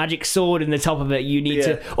magic sword in the top of it. You need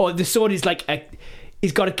to, or the sword is like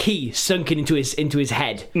he's got a key sunken into his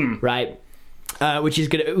head, right?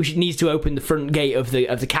 Which needs to open the front gate of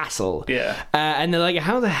the castle. Yeah. And they're like,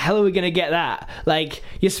 how the hell are we going to get that? Like,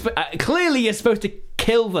 clearly you're supposed to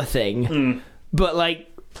kill the thing, but like,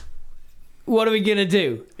 what are we going to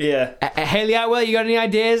do? Yeah. Hayley Atwell, you got any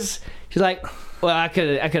ideas? She's like, well, I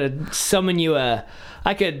could summon you a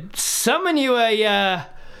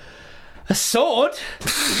sword.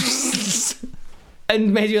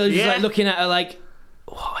 And Maisie was just like looking at her like,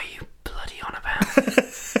 what are you bloody on about?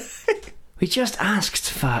 We just asked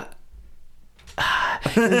for...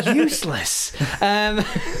 You're useless.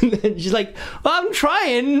 She's like, well, I'm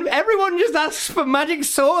trying. Everyone just asks for magic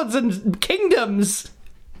swords and kingdoms.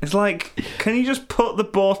 It's like, can you just put the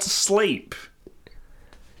boar to sleep?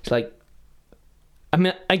 It's like, I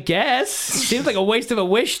mean, I guess. Seems like a waste of a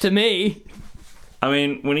wish to me. I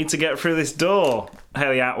mean, we need to get through this door,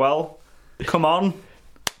 Hayley Atwell. Come on.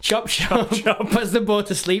 Chop. Puts the boar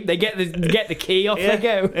to sleep. They get the key. Off they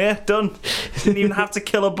go. Yeah, done. Didn't even have to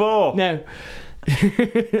kill a boar. No.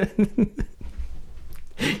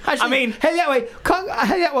 Actually, I mean, Hayley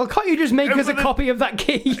Atwell, can't you just make us a copy of that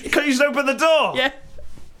key? Can't you just open the door? Yeah.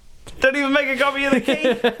 Don't even make a copy of the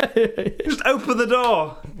key. Just open the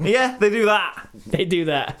door. Yeah, they do that. They do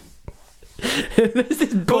that. There's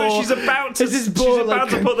this boar. Well, she's about to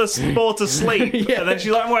put the spore to sleep, Yeah. and then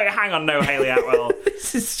she's like, "Wait, hang on, no, Haley Atwell,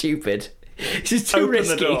 This is stupid. This is too open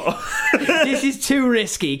risky. the door." This is too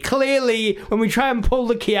risky. Clearly, when we try and pull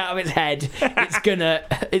the key out of its head, it's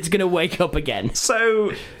gonna wake up again.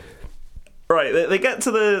 So, right, they get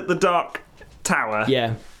to the Dark Tower.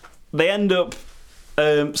 Yeah. They end up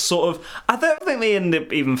sort of. I don't think they end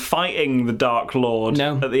up even fighting the Dark Lord.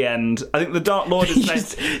 No. At the end, I think the Dark Lord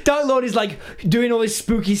is. Dark Lord is like doing all this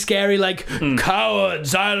spooky, scary, like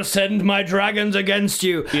cowards. I'll send my dragons against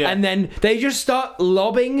you, Yeah. and then they just start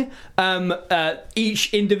lobbing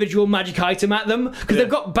each individual magic item at them because they've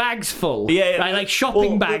got bags full. Yeah, right? Like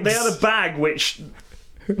shopping bags. They had a bag which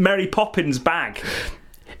Mary Poppins bag.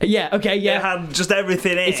 Yeah. Okay. It Yeah. had just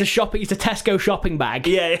everything in. It's a Tesco shopping bag.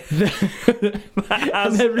 Yeah.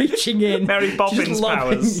 And they're reaching in. Mary Poppins just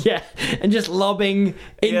lobbing, powers. Yeah, and just lobbing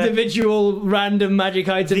individual random magic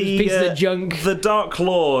items, pieces of junk. The Dark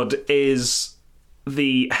Lord is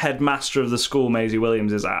the headmaster of the school Maisie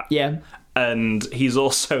Williams is at. Yeah. And he's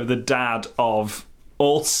also the dad of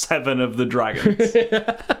all 7 of the dragons.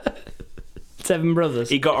 7 brothers.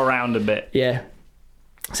 He got around a bit. Yeah.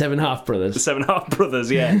 7 half brothers. 7 half brothers,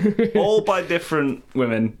 yeah. All by different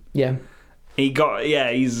women. Yeah. He's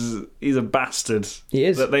a bastard. He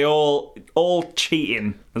is. But they all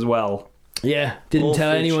cheating as well. Yeah. Didn't tell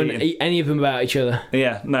Awful anyone, cheating. any of them about each other.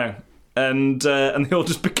 Yeah, no. And they all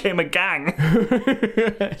just became a gang.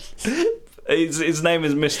 His name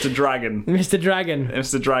is Mr. Dragon. Mr. Dragon.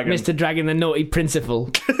 Mr. Dragon. Mr. Dragon, the naughty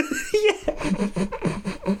principal.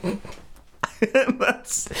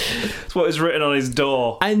 That's what is written on his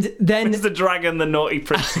door. And then Mr. Dragon, the naughty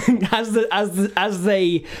prince. as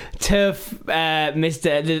they turf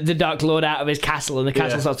the Dark Lord out of his castle and the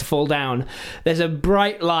castle starts to fall down, there's a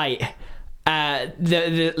bright light.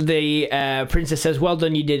 The princess says, "Well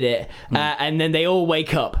done, you did it." And then they all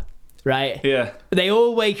wake up, right? Yeah. They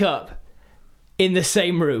all wake up in the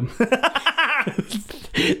same room.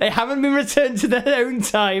 They haven't been returned to their own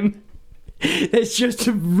time. There's just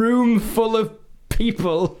a room full of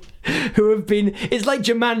people who have been. It's like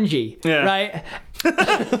Jumanji, right?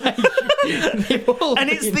 They've all And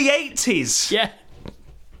it's the 80s. Yeah.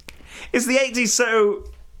 It's the 80s, so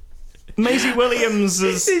Maisie Williams'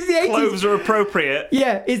 It's the 80s. clothes are appropriate.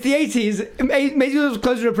 Yeah, it's the 80s. Maisie Williams'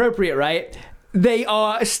 clothes are appropriate, right? They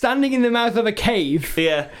are standing in the mouth of a cave.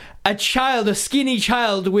 Yeah. A skinny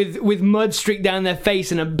child with mud streaked down their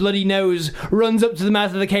face and a bloody nose runs up to the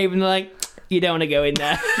mouth of the cave and they're like, "You don't want to go in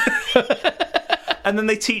there." And then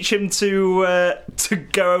they teach him to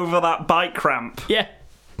go over that bike ramp Yeah.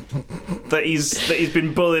 that he's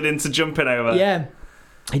been bullied into jumping over. Yeah.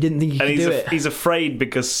 He didn't think he could do it. He's afraid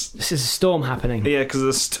because This is a storm happening. because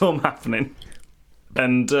there's a storm happening,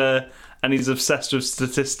 and he's obsessed with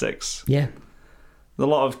statistics. Yeah. There's a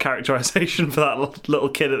lot of characterization for that little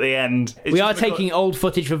kid at the end. It's We are just taking old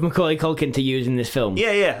footage of Macaulay Culkin to use in this film.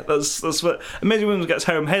 Yeah. That's what. And Maisie Williams gets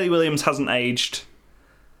home. Hayley Williams hasn't aged,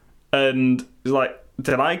 and he's like,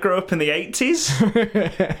 "Did I grow up in the 80s?"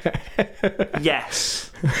 Yes.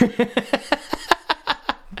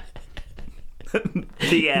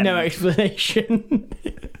 The end. No explanation.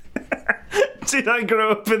 Did I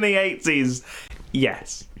grow up in the 80s?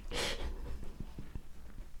 Yes.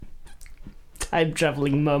 Time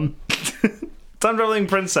traveling mum. Time traveling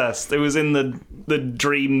princess. It was in the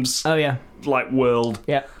dreams Oh yeah. world.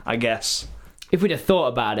 Yeah. I guess. If we'd have thought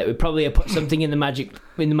about it, we'd probably have put something in the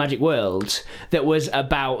magic world that was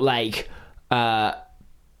about a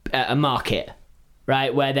market,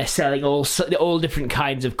 right, where they're selling all different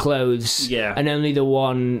kinds of clothes. Yeah. And only the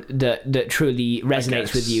one that truly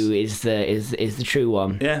resonates guess. with you is the true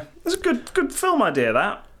one. Yeah. It's a good film idea.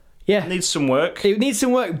 That Yeah. needs some work. It needs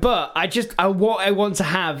some work, but what I want to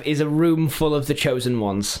have is a room full of the chosen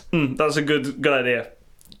ones. That's a good idea.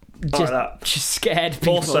 I like that. Just scared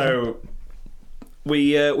people. Also,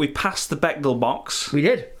 we passed the Bechdel box. We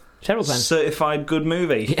did. Several times. Certified good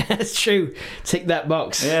movie. Yeah, that's true. Tick that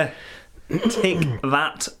box. Yeah. Tick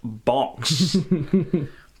that box.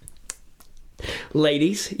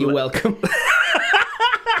 Ladies, you're welcome.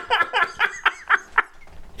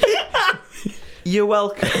 You're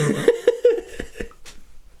welcome.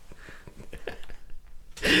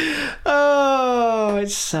 Oh,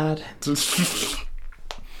 it's sad.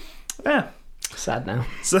 Yeah. Sad now.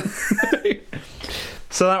 So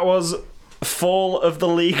that was Fall of the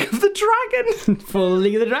League of the Dragon. For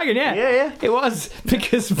League of the Dragon, yeah. Yeah. It was,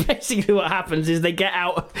 because basically what happens is they get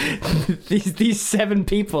out, these 7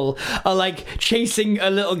 people are like chasing a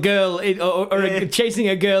little girl, chasing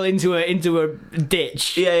a girl into a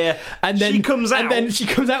ditch. Yeah. And then she comes out. And then she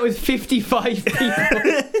comes out with 55 people.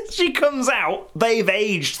 She comes out. They've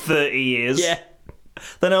aged 30 years. Yeah.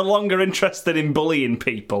 They're no longer interested in bullying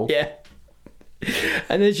people. Yeah.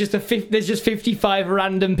 And there's just 55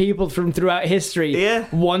 random people from throughout history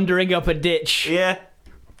wandering up a ditch. Yeah.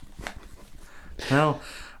 Well,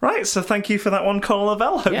 right, so thank you for that one, Conor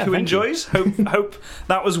Lavelle. Hope you enjoyed. Hope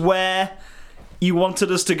that was where you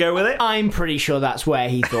wanted us to go with it. I'm pretty sure that's where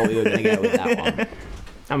he thought we were going to go with that one.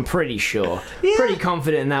 I'm pretty sure. Yeah. Pretty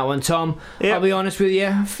confident in that one, Tom. Yeah. I'll be honest with you.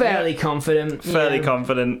 Fairly confident. Fairly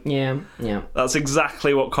confident. Yeah. That's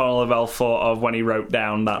exactly what Conor Lavelle thought of when he wrote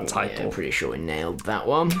down that title. Yeah, I'm pretty sure we nailed that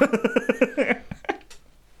one.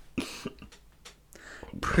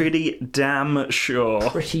 Pretty damn sure.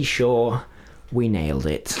 Pretty sure we nailed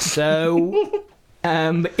it. So,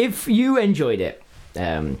 if you enjoyed it,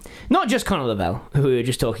 not just Conor Lavelle, who we were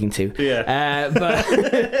just talking to,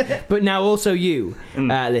 but now also you,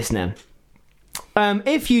 listener.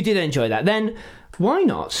 If you did enjoy that, then why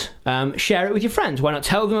not share it with your friends? Why not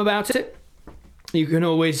tell them about it? You can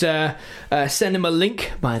always send them a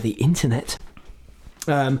link via the internet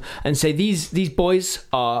and say these boys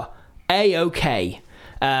are A-OK.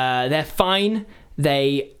 They're fine.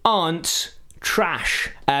 They aren't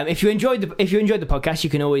trash. If you enjoyed the podcast, you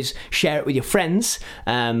can always share it with your friends.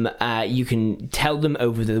 You can tell them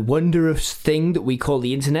over the wondrous thing that we call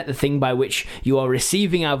the internet, the thing by which you are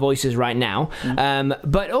receiving our voices right now.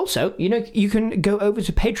 But also, you can go over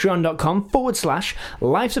to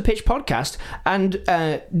patreon.com/Life's a Pitch podcast and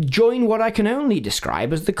join what I can only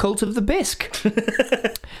describe as the cult of the bisque.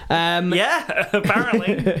 Yeah,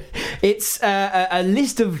 apparently. It's a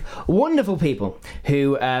list of wonderful people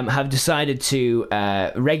who have decided to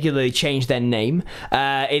regularly change their name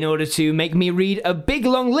in order to make me read a big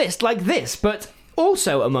long list like this. But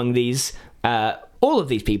also among these, all of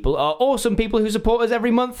these people are awesome people who support us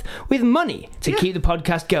every month with money to keep the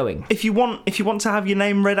podcast going. If you want to have your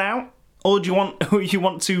name read out, or do you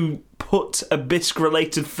want to put a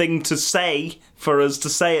bisque-related thing to say for us to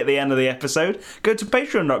say at the end of the episode, go to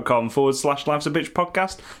patreon.com/Life's a Bitch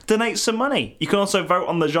podcast, donate some money. You can also vote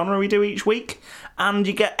on the genre we do each week, and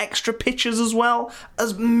you get extra pictures as well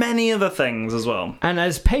as many other things as well. And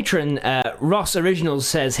as patron Ross Originals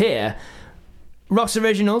says here, Ross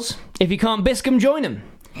Originals, if you can't bisque 'em, join 'em.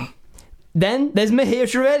 Then there's Mahir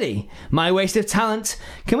Shireli, my waste of talent.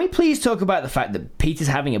 Can we please talk about the fact that Pete is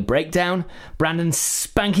having a breakdown? Brandon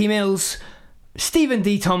Spanky Mills, Stephen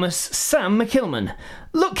D. Thomas, Sam McKillman.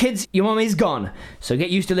 Look, kids, your mummy's gone, so get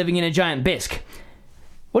used to living in a giant bisque.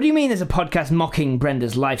 What do you mean there's a podcast mocking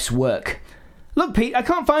Brenda's life's work? Look, Pete, I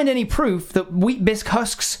can't find any proof that wheat bisque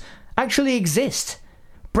husks actually exist.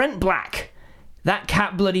 Brent Black. That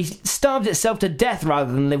cat bloody starved itself to death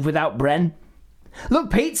rather than live without Bren.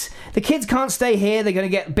 Look, Pete, the kids can't stay here, they're going to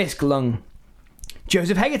get bisque lung.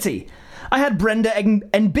 Joseph Hegarty. I had Brenda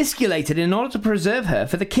embisculated in order to preserve her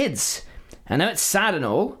for the kids. I know it's sad and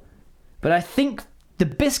all, but I think the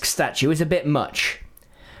bisque statue is a bit much.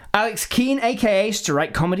 Alex Keane, a.k.a.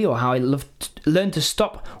 Strike Comedy, or How I Learned to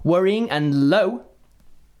Stop Worrying and Low.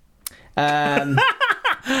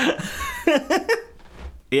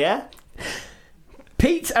 Yeah?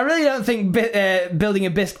 Pete, I really don't think building a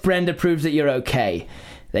bisque Brenda proves that you're okay.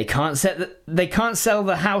 They can't sell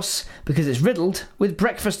the house because it's riddled with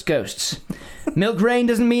breakfast ghosts. Milk rain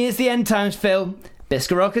doesn't mean it's the end times, Phil.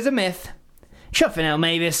 Bisque Rock is a myth. Chuffinell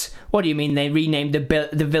Mavis, what do you mean they renamed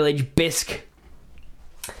the village Bisque?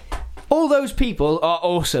 All those people are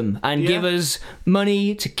awesome and give us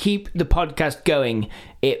money to keep the podcast going.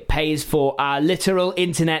 It pays for our literal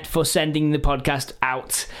internet for sending the podcast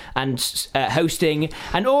out and hosting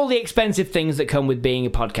and all the expensive things that come with being a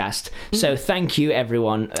podcast. So thank you,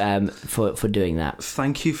 everyone, for doing that.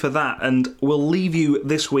 Thank you for that. And we'll leave you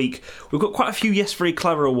this week. We've got quite a few Yes Very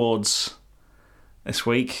Clever awards this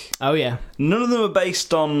week. Oh, yeah. None of them are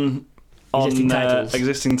based on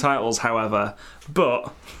existing titles, however.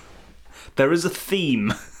 But there is a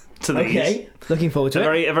theme to these. Okay, looking forward to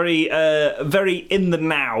it. A very in the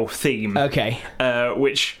now theme. Okay.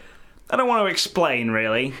 Which I don't want to explain,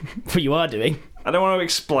 really. But you are doing. I don't want to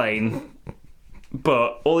explain.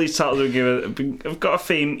 But all these titles have got a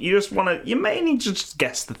theme. You may need to just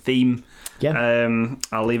guess the theme. Yeah.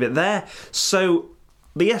 I'll leave it there. So,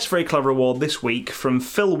 the Yes Very Clever Award this week from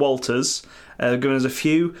Phil Walters, giving us a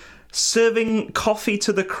few. Serving Coffee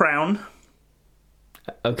to the Crown.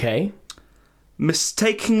 Okay.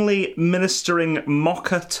 mistakenly ministering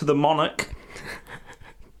mocha to the monarch,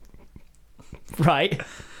 Right.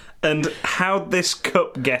 and how'd this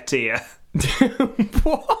cup get here?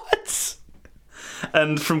 What?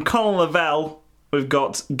 And from Conor Lavelle, we've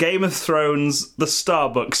got Game of Thrones, the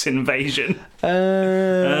Starbucks invasion.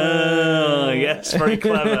 Yes, very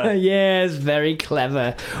clever. Yes, very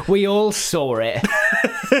clever. We all saw it.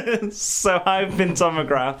 So I've been Tom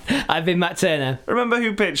McGrath. I've been Matt Turner. Remember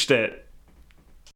who pitched it?